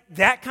day. Like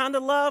that kind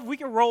of love, we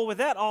can roll with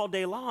that all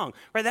day long,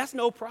 right? That's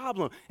no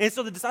problem. And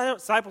so the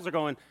disciples are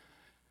going,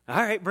 all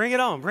right, bring it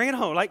on.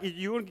 Like,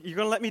 you're going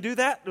to let me do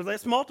that?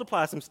 Let's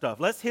multiply some stuff.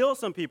 Let's heal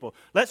some people.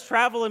 Let's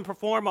travel and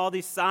perform all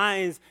these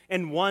signs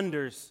and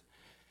wonders.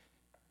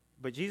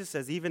 But Jesus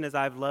says, even as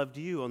I've loved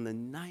you on the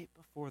night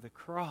before the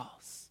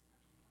cross,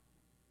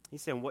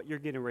 he's saying what you're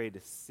getting ready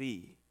to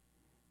see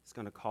is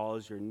going to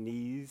cause your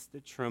knees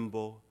to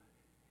tremble,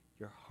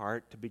 your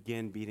heart to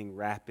begin beating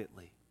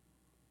rapidly,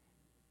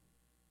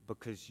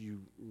 because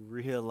you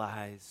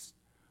realize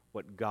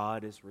what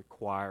God is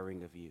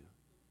requiring of you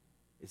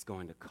is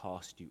going to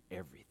cost you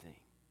everything.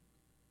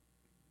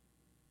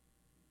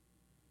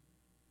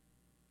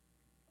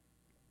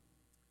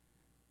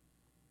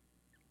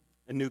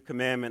 A new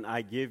commandment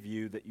I give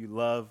you, that you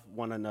love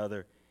one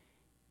another,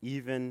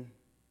 even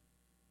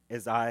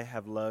as I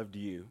have loved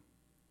you,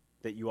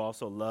 that you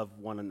also love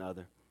one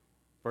another.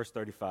 Verse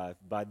 35,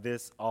 by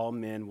this all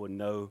men will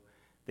know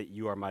that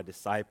you are my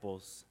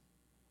disciples,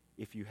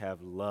 if you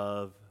have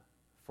love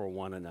for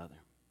one another.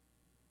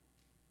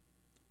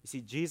 You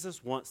see,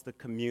 Jesus wants the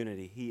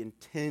community. He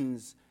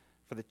intends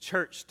for the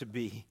church to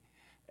be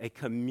a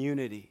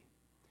community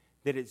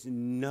that is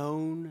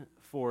known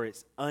for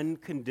its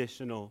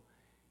unconditional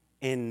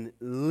and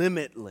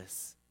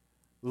limitless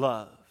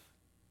love.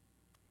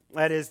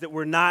 That is, that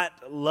we're not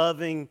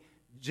loving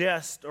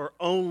just or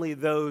only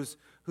those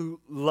who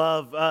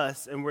love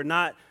us, and we're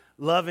not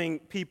loving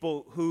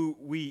people who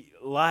we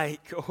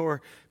like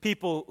or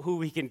people who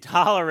we can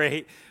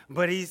tolerate,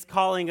 but he's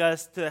calling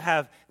us to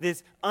have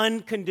this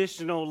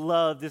unconditional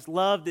love, this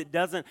love that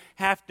doesn't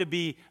have to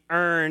be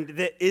earned,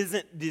 that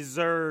isn't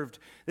deserved,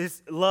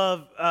 this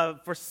love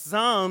for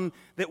some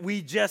that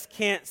we just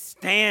can't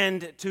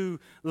stand to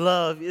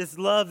love, this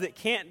love that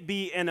can't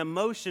be an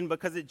emotion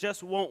because it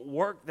just won't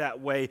work that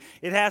way.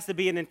 It has to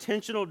be an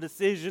intentional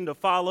decision to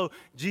follow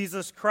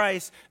Jesus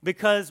Christ,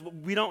 because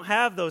we don't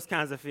have those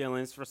kinds of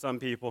feelings for some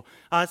people.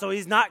 So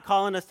he's not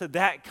calling us to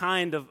that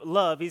kind of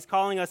love. He's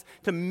calling us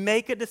to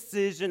make a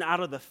decision out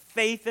of the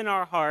faith in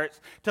our hearts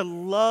to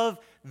love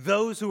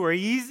those who are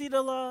easy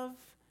to love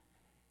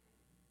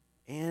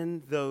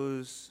and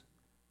those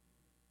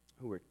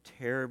who are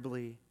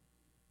terribly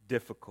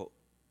difficult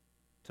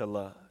to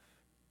love.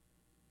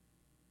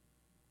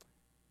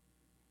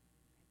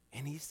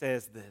 And he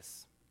says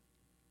this,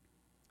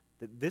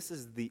 that this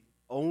is the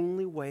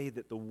only way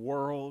that the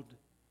world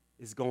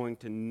is going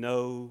to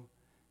know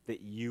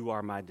that you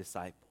are my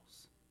disciples.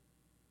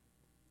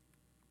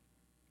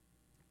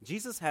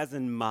 Jesus has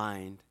in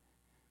mind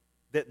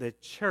that the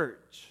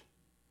church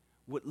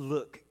would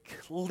look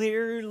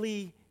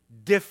clearly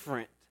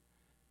different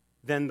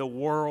than the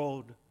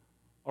world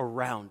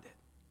around it.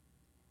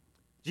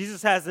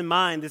 Jesus has in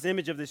mind this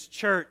image of this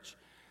church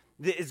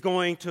that is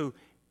going to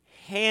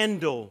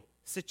handle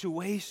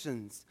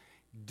situations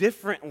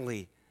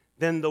differently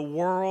than the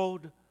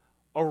world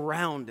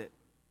around it.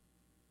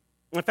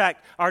 In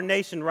fact, our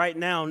nation right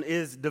now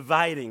is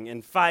dividing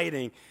and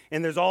fighting,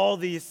 and there's all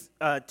these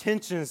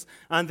tensions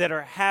that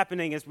are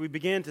happening as we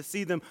begin to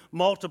see them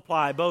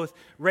multiply, both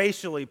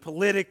racially,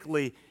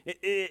 politically,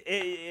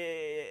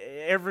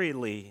 every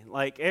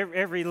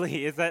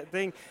is that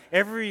thing?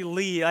 Every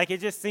like it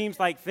just seems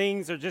like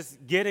things are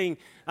just getting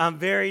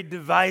very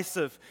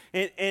divisive,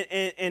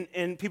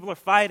 and people are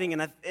fighting,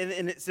 and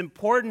it's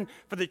important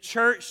for the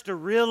church to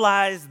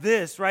realize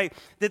this, right?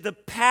 That the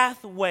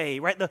pathway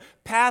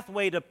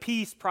to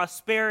peace,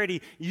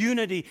 prosperity,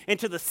 unity, and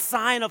to the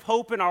sign of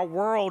hope in our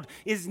world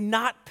is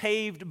not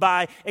paved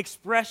by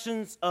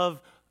expressions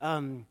of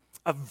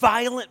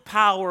violent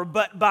power,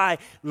 but by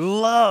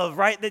love,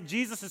 right? That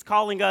Jesus is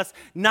calling us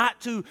not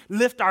to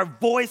lift our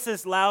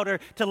voices louder,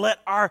 to let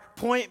our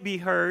point be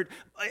heard,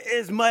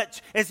 as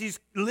much as he's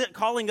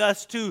calling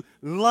us to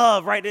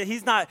love, right? That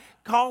he's not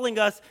calling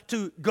us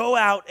to go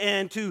out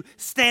and to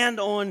stand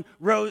on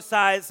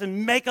roadsides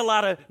and make a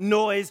lot of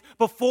noise.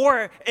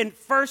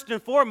 First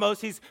and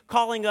foremost, he's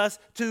calling us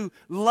to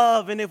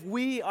love. And if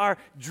we are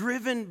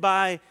driven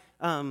by,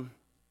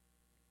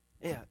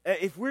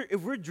 if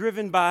we're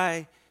driven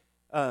by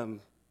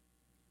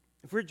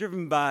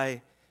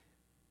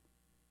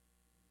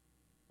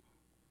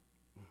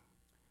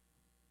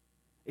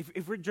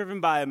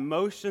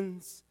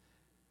emotions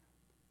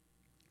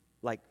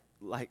like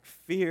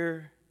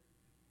fear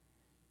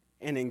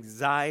and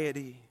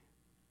anxiety,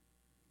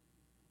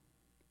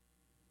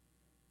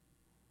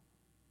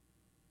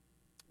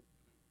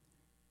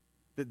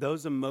 that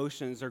those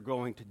emotions are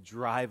going to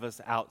drive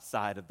us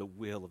outside of the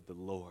will of the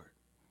Lord.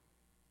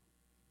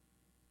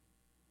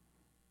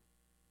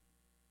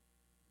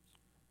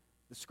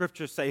 The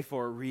scriptures say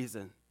for a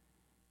reason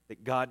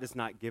that God does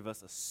not give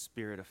us a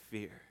spirit of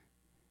fear.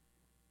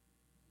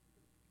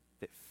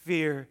 That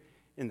fear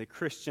in the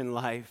Christian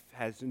life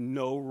has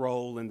no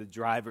role in the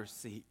driver's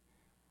seat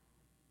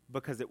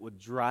because it will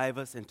drive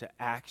us into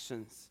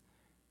actions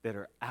that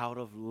are out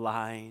of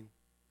line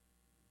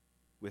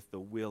with the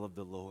will of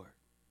the Lord.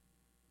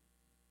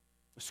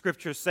 The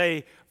scriptures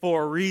say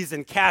for a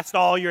reason, cast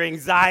all your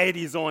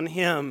anxieties on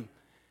him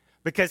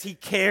because he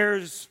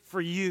cares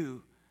for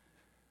you.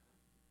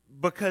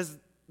 Because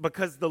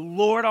the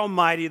Lord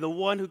Almighty, the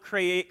one who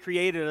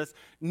created us,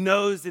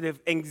 knows that if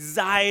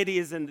anxiety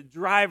is in the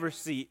driver's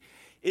seat,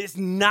 it's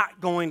not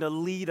going to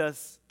lead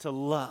us to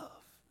love.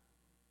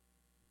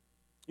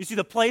 You see,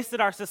 the place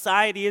that our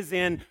society is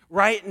in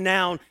right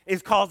now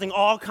is causing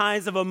all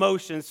kinds of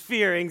emotions,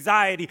 fear,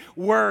 anxiety,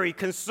 worry,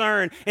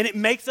 concern, and it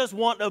makes us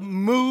want to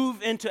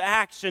move into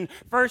action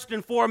first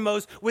and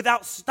foremost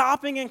without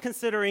stopping and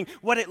considering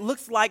what it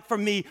looks like for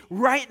me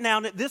right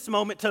now at this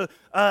moment to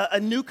a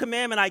new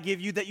commandment I give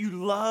you, that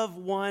you love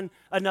one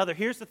another.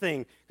 Here's the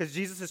thing, because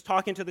Jesus is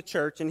talking to the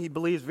church and he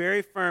believes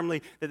very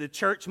firmly that the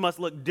church must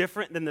look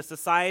different than the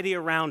society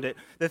around it.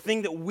 The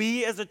thing that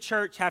we as a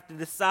church have to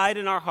decide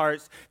in our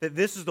hearts that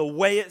this is the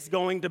way it's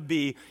going to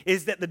be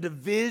is that the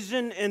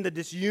division and the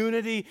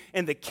disunity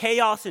and the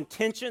chaos and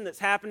tension that's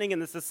happening in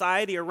the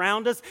society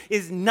around us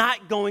is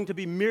not going to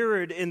be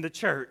mirrored in the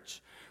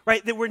church.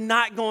 Right? That we're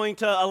not going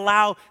to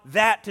allow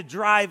that to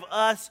drive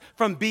us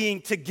from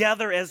being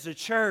together as a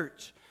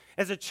church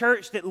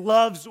that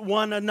loves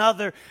one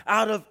another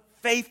out of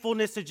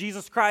faithfulness to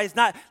Jesus Christ,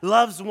 not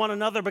loves one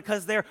another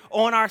because they're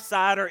on our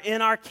side or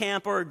in our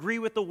camp or agree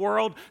with the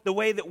world the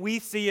way that we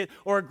see it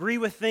or agree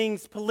with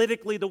things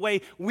politically the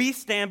way we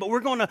stand, but we're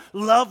going to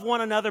love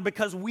one another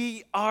because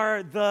we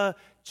are the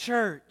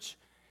church.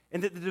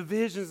 And that the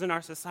divisions in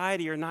our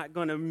society are not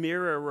going to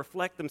mirror or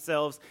reflect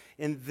themselves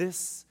in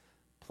this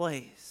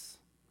place.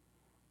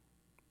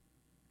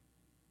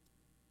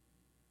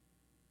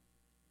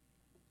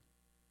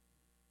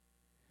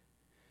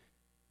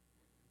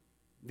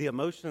 The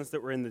emotions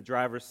that were in the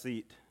driver's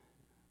seat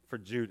for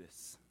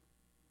Judas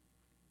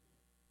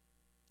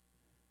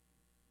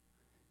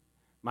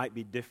might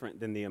be different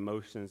than the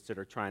emotions that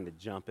are trying to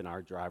jump in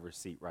our driver's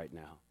seat right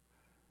now.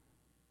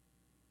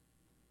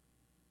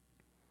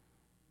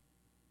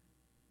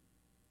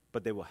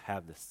 But they will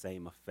have the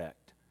same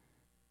effect.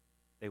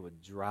 They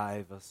would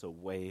drive us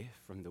away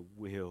from the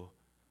will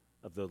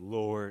of the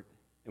Lord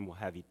and will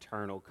have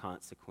eternal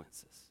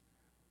consequences.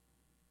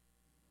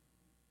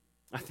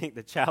 I think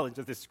the challenge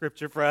of this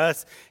scripture for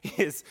us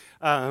is,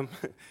 I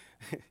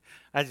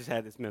just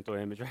had this mental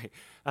image, right?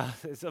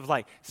 It's of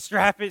like,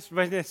 strap your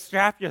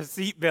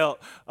seatbelt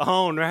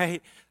on,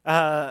 right?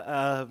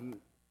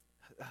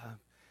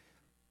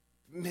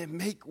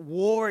 Make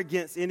war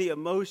against any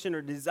emotion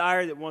or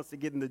desire that wants to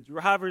get in the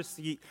driver's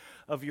seat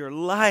of your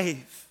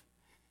life.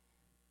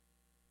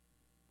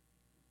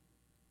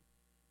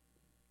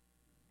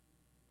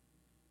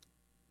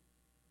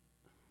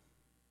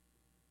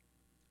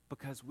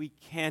 Because we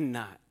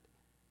cannot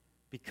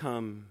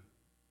become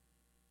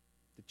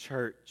the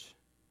church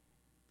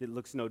that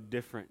looks no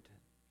different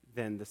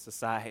than the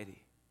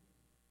society.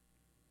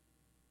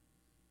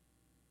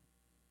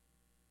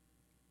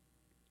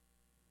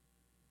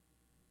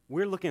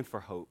 We're looking for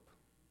hope.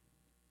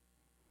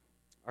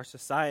 Our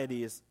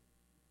society is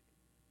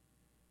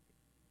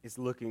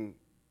looking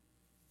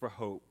for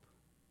hope.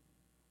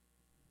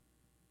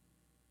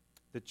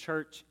 The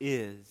church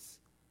is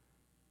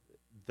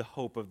the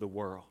hope of the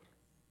world.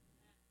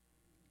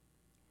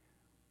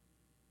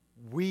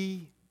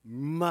 We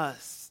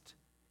must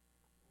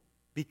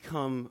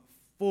become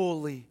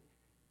fully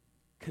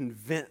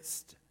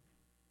convinced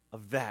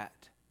of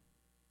that.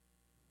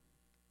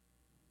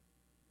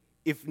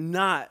 If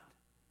not,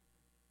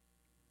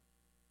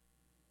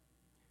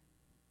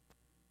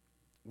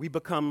 we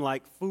become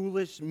like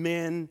foolish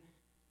men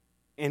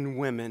and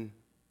women.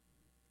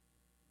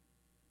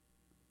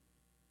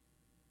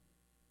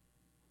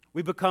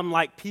 We become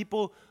like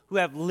people who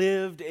have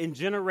lived in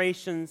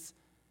generations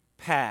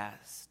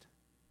past,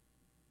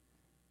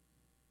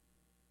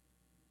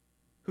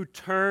 who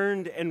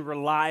turned and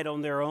relied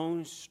on their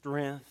own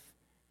strength,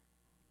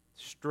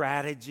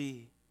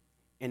 strategy,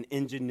 and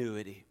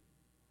ingenuity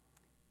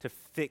to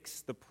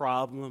fix the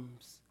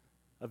problems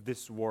of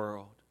this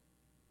world,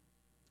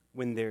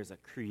 when there's a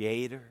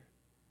creator,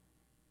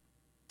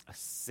 a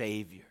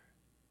savior,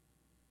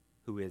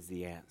 who is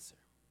the answer.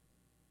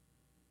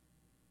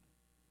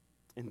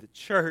 And the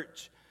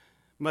church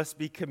must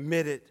be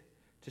committed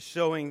to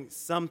showing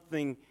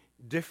something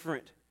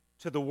different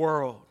to the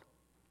world.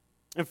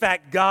 In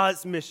fact,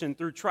 God's mission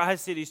through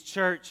Tri-Cities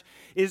Church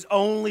is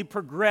only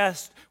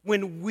progressed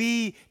when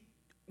we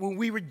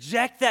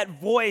reject that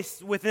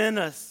voice within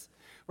us,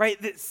 right,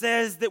 that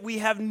says that we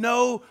have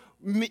no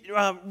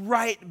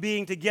right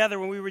being together.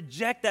 When we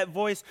reject that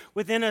voice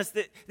within us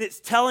that's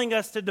telling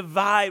us to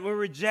divide, when we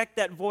reject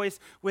that voice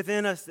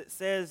within us that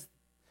says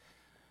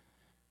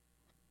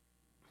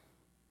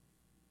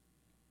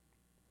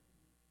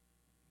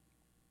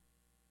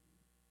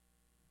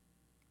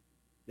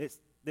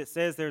that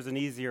says there's an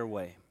easier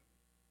way.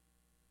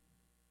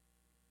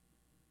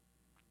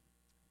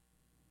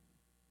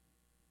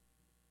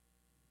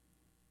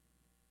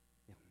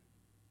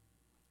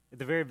 At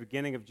the very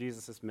beginning of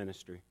Jesus'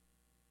 ministry,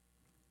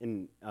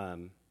 he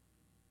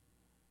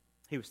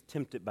was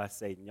tempted by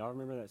Satan. Y'all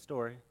remember that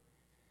story?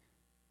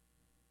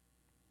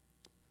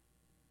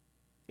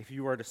 If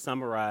you were to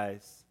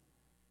summarize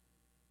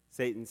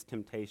Satan's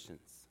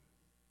temptations,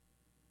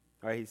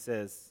 all right, he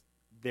says,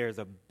 there's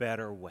a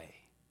better way,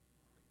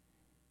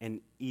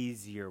 an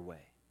easier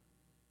way.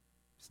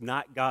 It's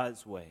not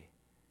God's way,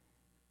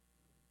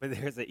 but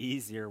there's an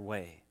easier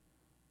way.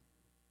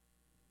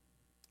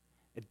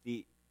 At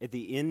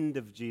the end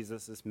of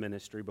Jesus'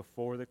 ministry,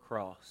 before the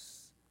cross,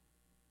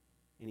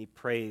 and he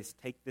prays,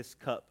 take this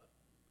cup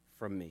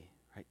from me.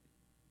 Right?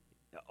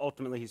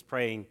 Ultimately, he's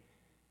praying,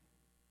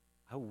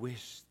 I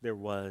wish there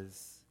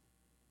was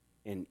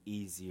an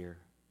easier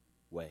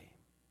way.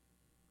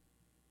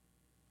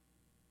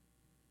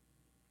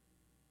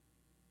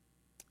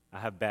 I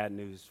have bad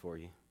news for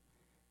you.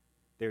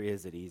 There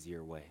is an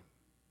easier way,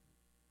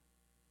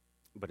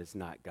 but it's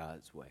not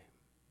God's way.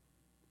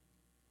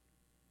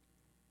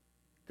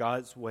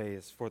 God's way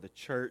is for the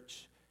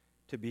church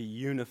to be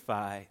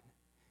unified,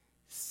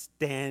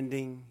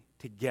 standing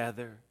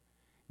together,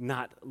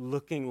 not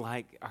looking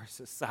like our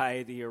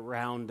society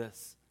around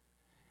us,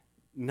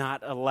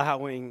 not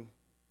allowing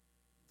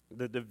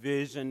the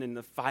division and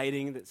the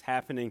fighting that's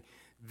happening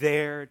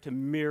there to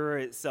mirror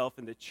itself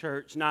in the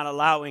church, not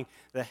allowing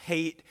the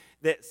hate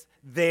that's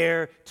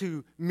there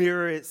to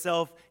mirror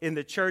itself in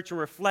the church and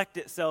reflect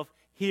itself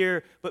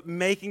here, but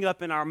making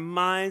up in our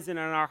minds and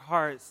in our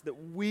hearts that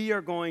we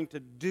are going to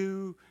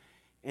do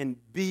and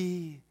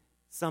be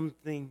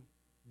something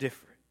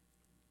different.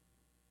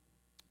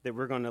 That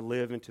we're going to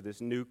live into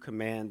this new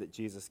command that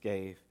Jesus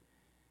gave,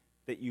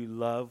 that you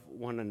love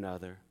one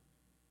another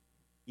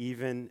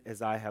even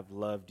as I have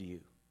loved you,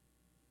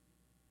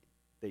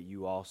 that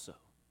you also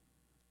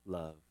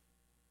love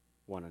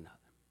one another.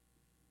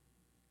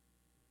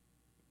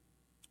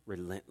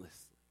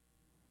 Relentlessly,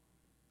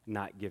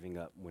 not giving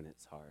up when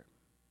it's hard.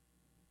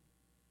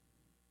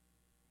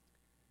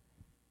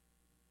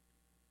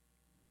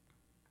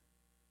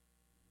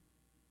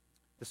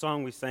 The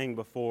song we sang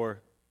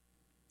before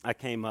I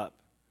came up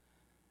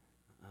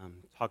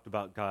talked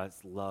about God's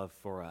love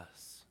for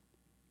us.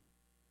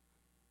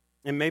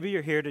 And maybe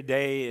you're here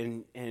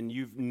today and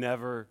you've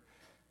never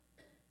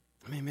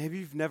I mean, maybe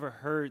you've never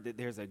heard that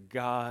there's a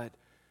God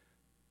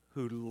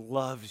who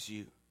loves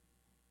you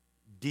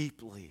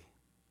deeply,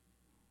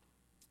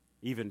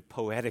 even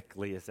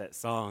poetically, as that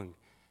song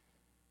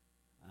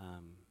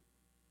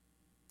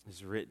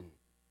is written.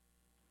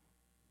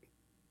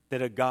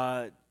 That a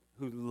God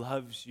who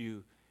loves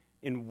you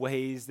in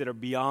ways that are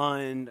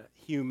beyond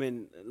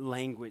human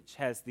language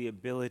has the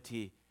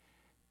ability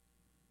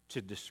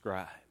to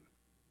describe.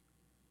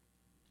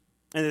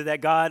 And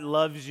that God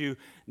loves you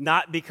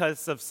not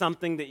because of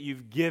something that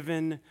you've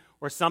given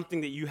or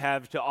something that you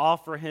have to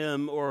offer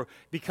him or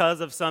because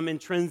of some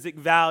intrinsic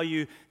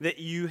value that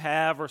you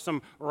have or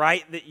some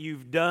right that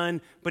you've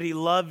done, but he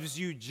loves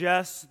you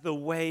just the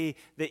way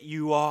that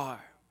you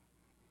are.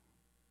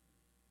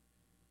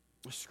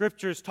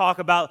 Scriptures talk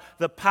about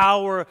the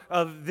power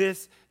of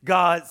this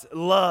God's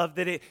love,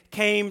 that it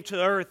came to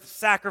earth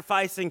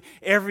sacrificing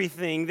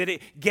everything, that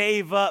it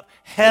gave up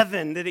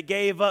heaven, that it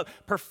gave up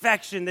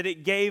perfection, that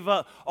it gave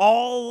up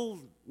all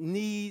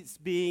needs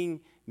being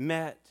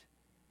met,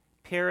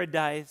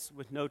 paradise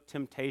with no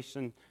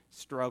temptation,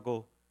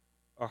 struggle,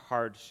 or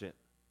hardship.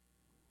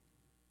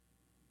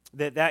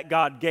 That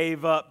God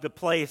gave up the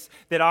place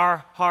that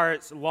our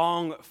hearts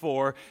long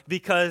for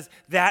because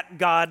that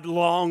God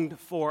longed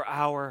for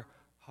our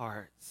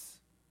hearts.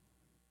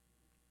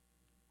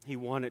 He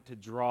wanted to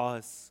draw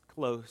us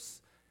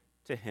close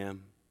to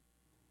him.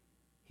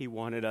 He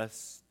wanted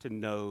us to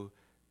know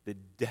the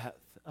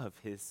depth of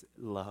his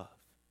love.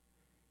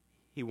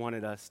 He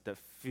wanted us to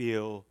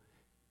feel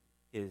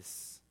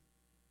his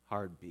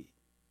heartbeat.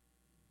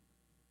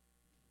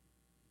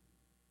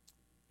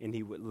 And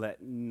he would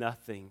let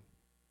nothing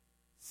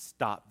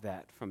stop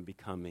that from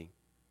becoming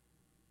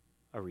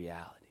a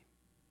reality.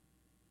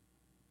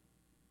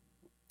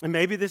 And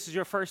maybe this is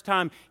your first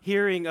time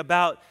hearing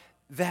about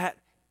that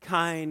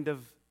kind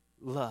of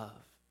love.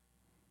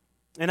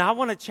 And I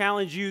want to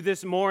challenge you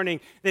this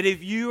morning that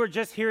if you are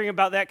just hearing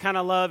about that kind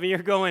of love and you're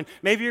going,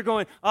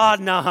 oh,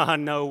 nah,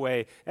 no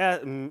way.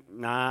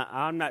 Nah,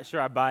 I'm not sure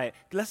I buy it.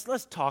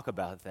 Let's talk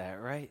about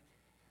that, right?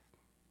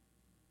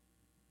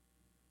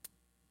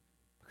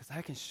 Because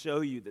I can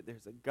show you that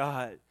there's a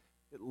God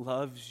that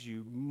loves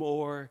you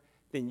more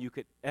than you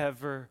could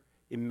ever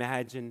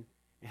imagine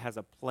and has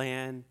a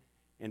plan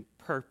and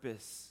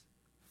purpose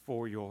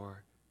for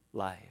your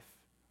life.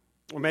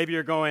 Or maybe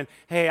you're going,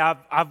 hey,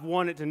 I've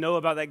wanted to know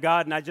about that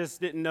God and I just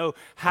didn't know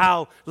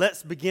how.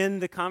 Let's begin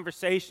the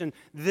conversation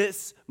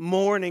this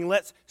morning.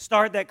 Let's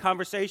start that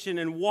conversation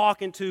and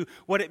walk into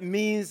what it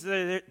means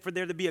for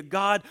there to be a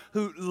God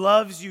who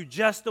loves you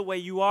just the way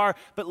you are,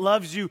 but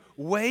loves you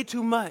way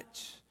too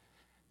much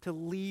to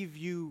leave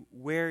you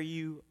where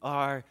you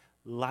are,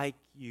 like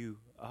you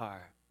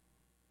are.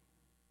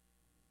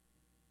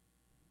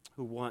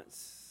 Who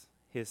wants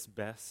his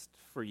best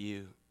for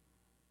you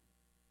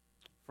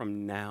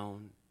from now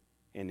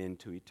and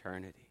into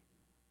eternity.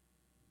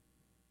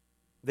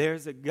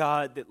 There's a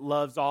God that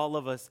loves all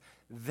of us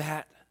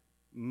that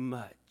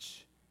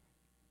much.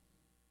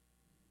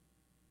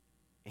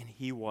 And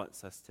he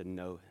wants us to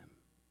know him.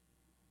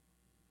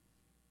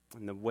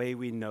 And the way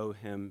we know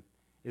him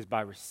is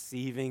by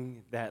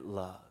receiving that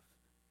love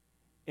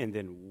and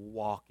then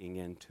walking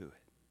into it.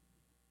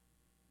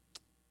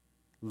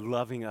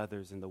 Loving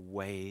others in the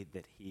way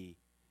that he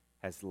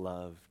has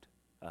loved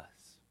us.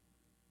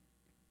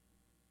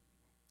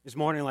 This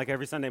morning, like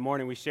every Sunday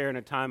morning, we share in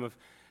a time of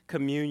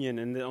communion,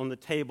 and on the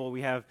table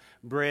we have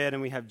bread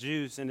and we have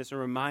juice, and it's a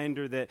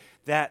reminder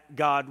that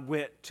God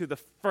went to the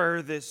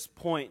furthest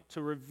point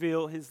to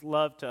reveal his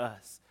love to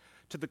us,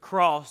 to the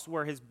cross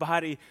where his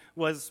body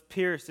was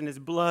pierced and his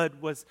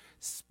blood was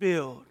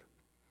spilled.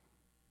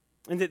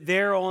 And that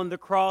there on the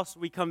cross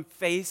we come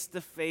face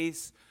to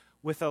face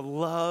with a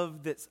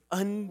love that's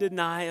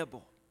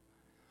undeniable.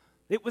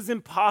 It was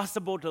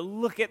impossible to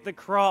look at the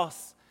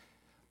cross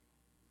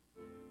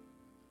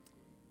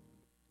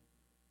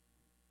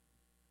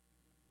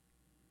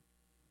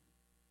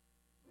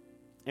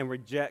and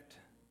reject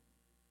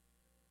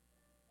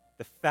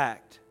the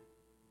fact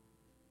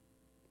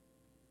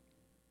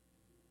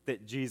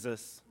that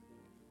Jesus,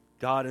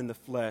 God in the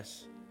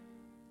flesh,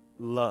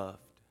 loved.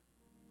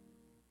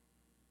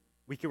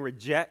 We can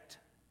reject,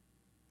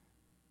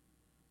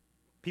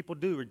 people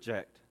do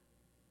reject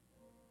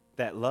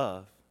that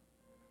love,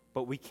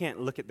 but we can't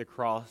look at the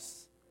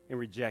cross and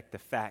reject the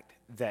fact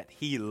that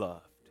he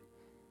loved.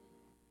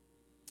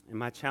 And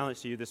my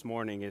challenge to you this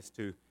morning is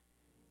to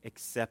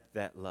accept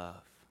that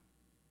love,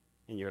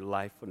 and your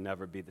life will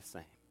never be the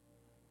same.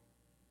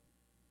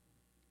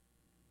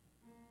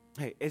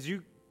 Hey, as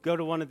you go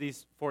to one of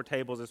these four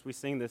tables as we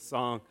sing this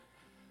song,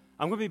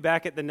 I'm going to be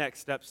back at the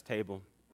Next Steps table.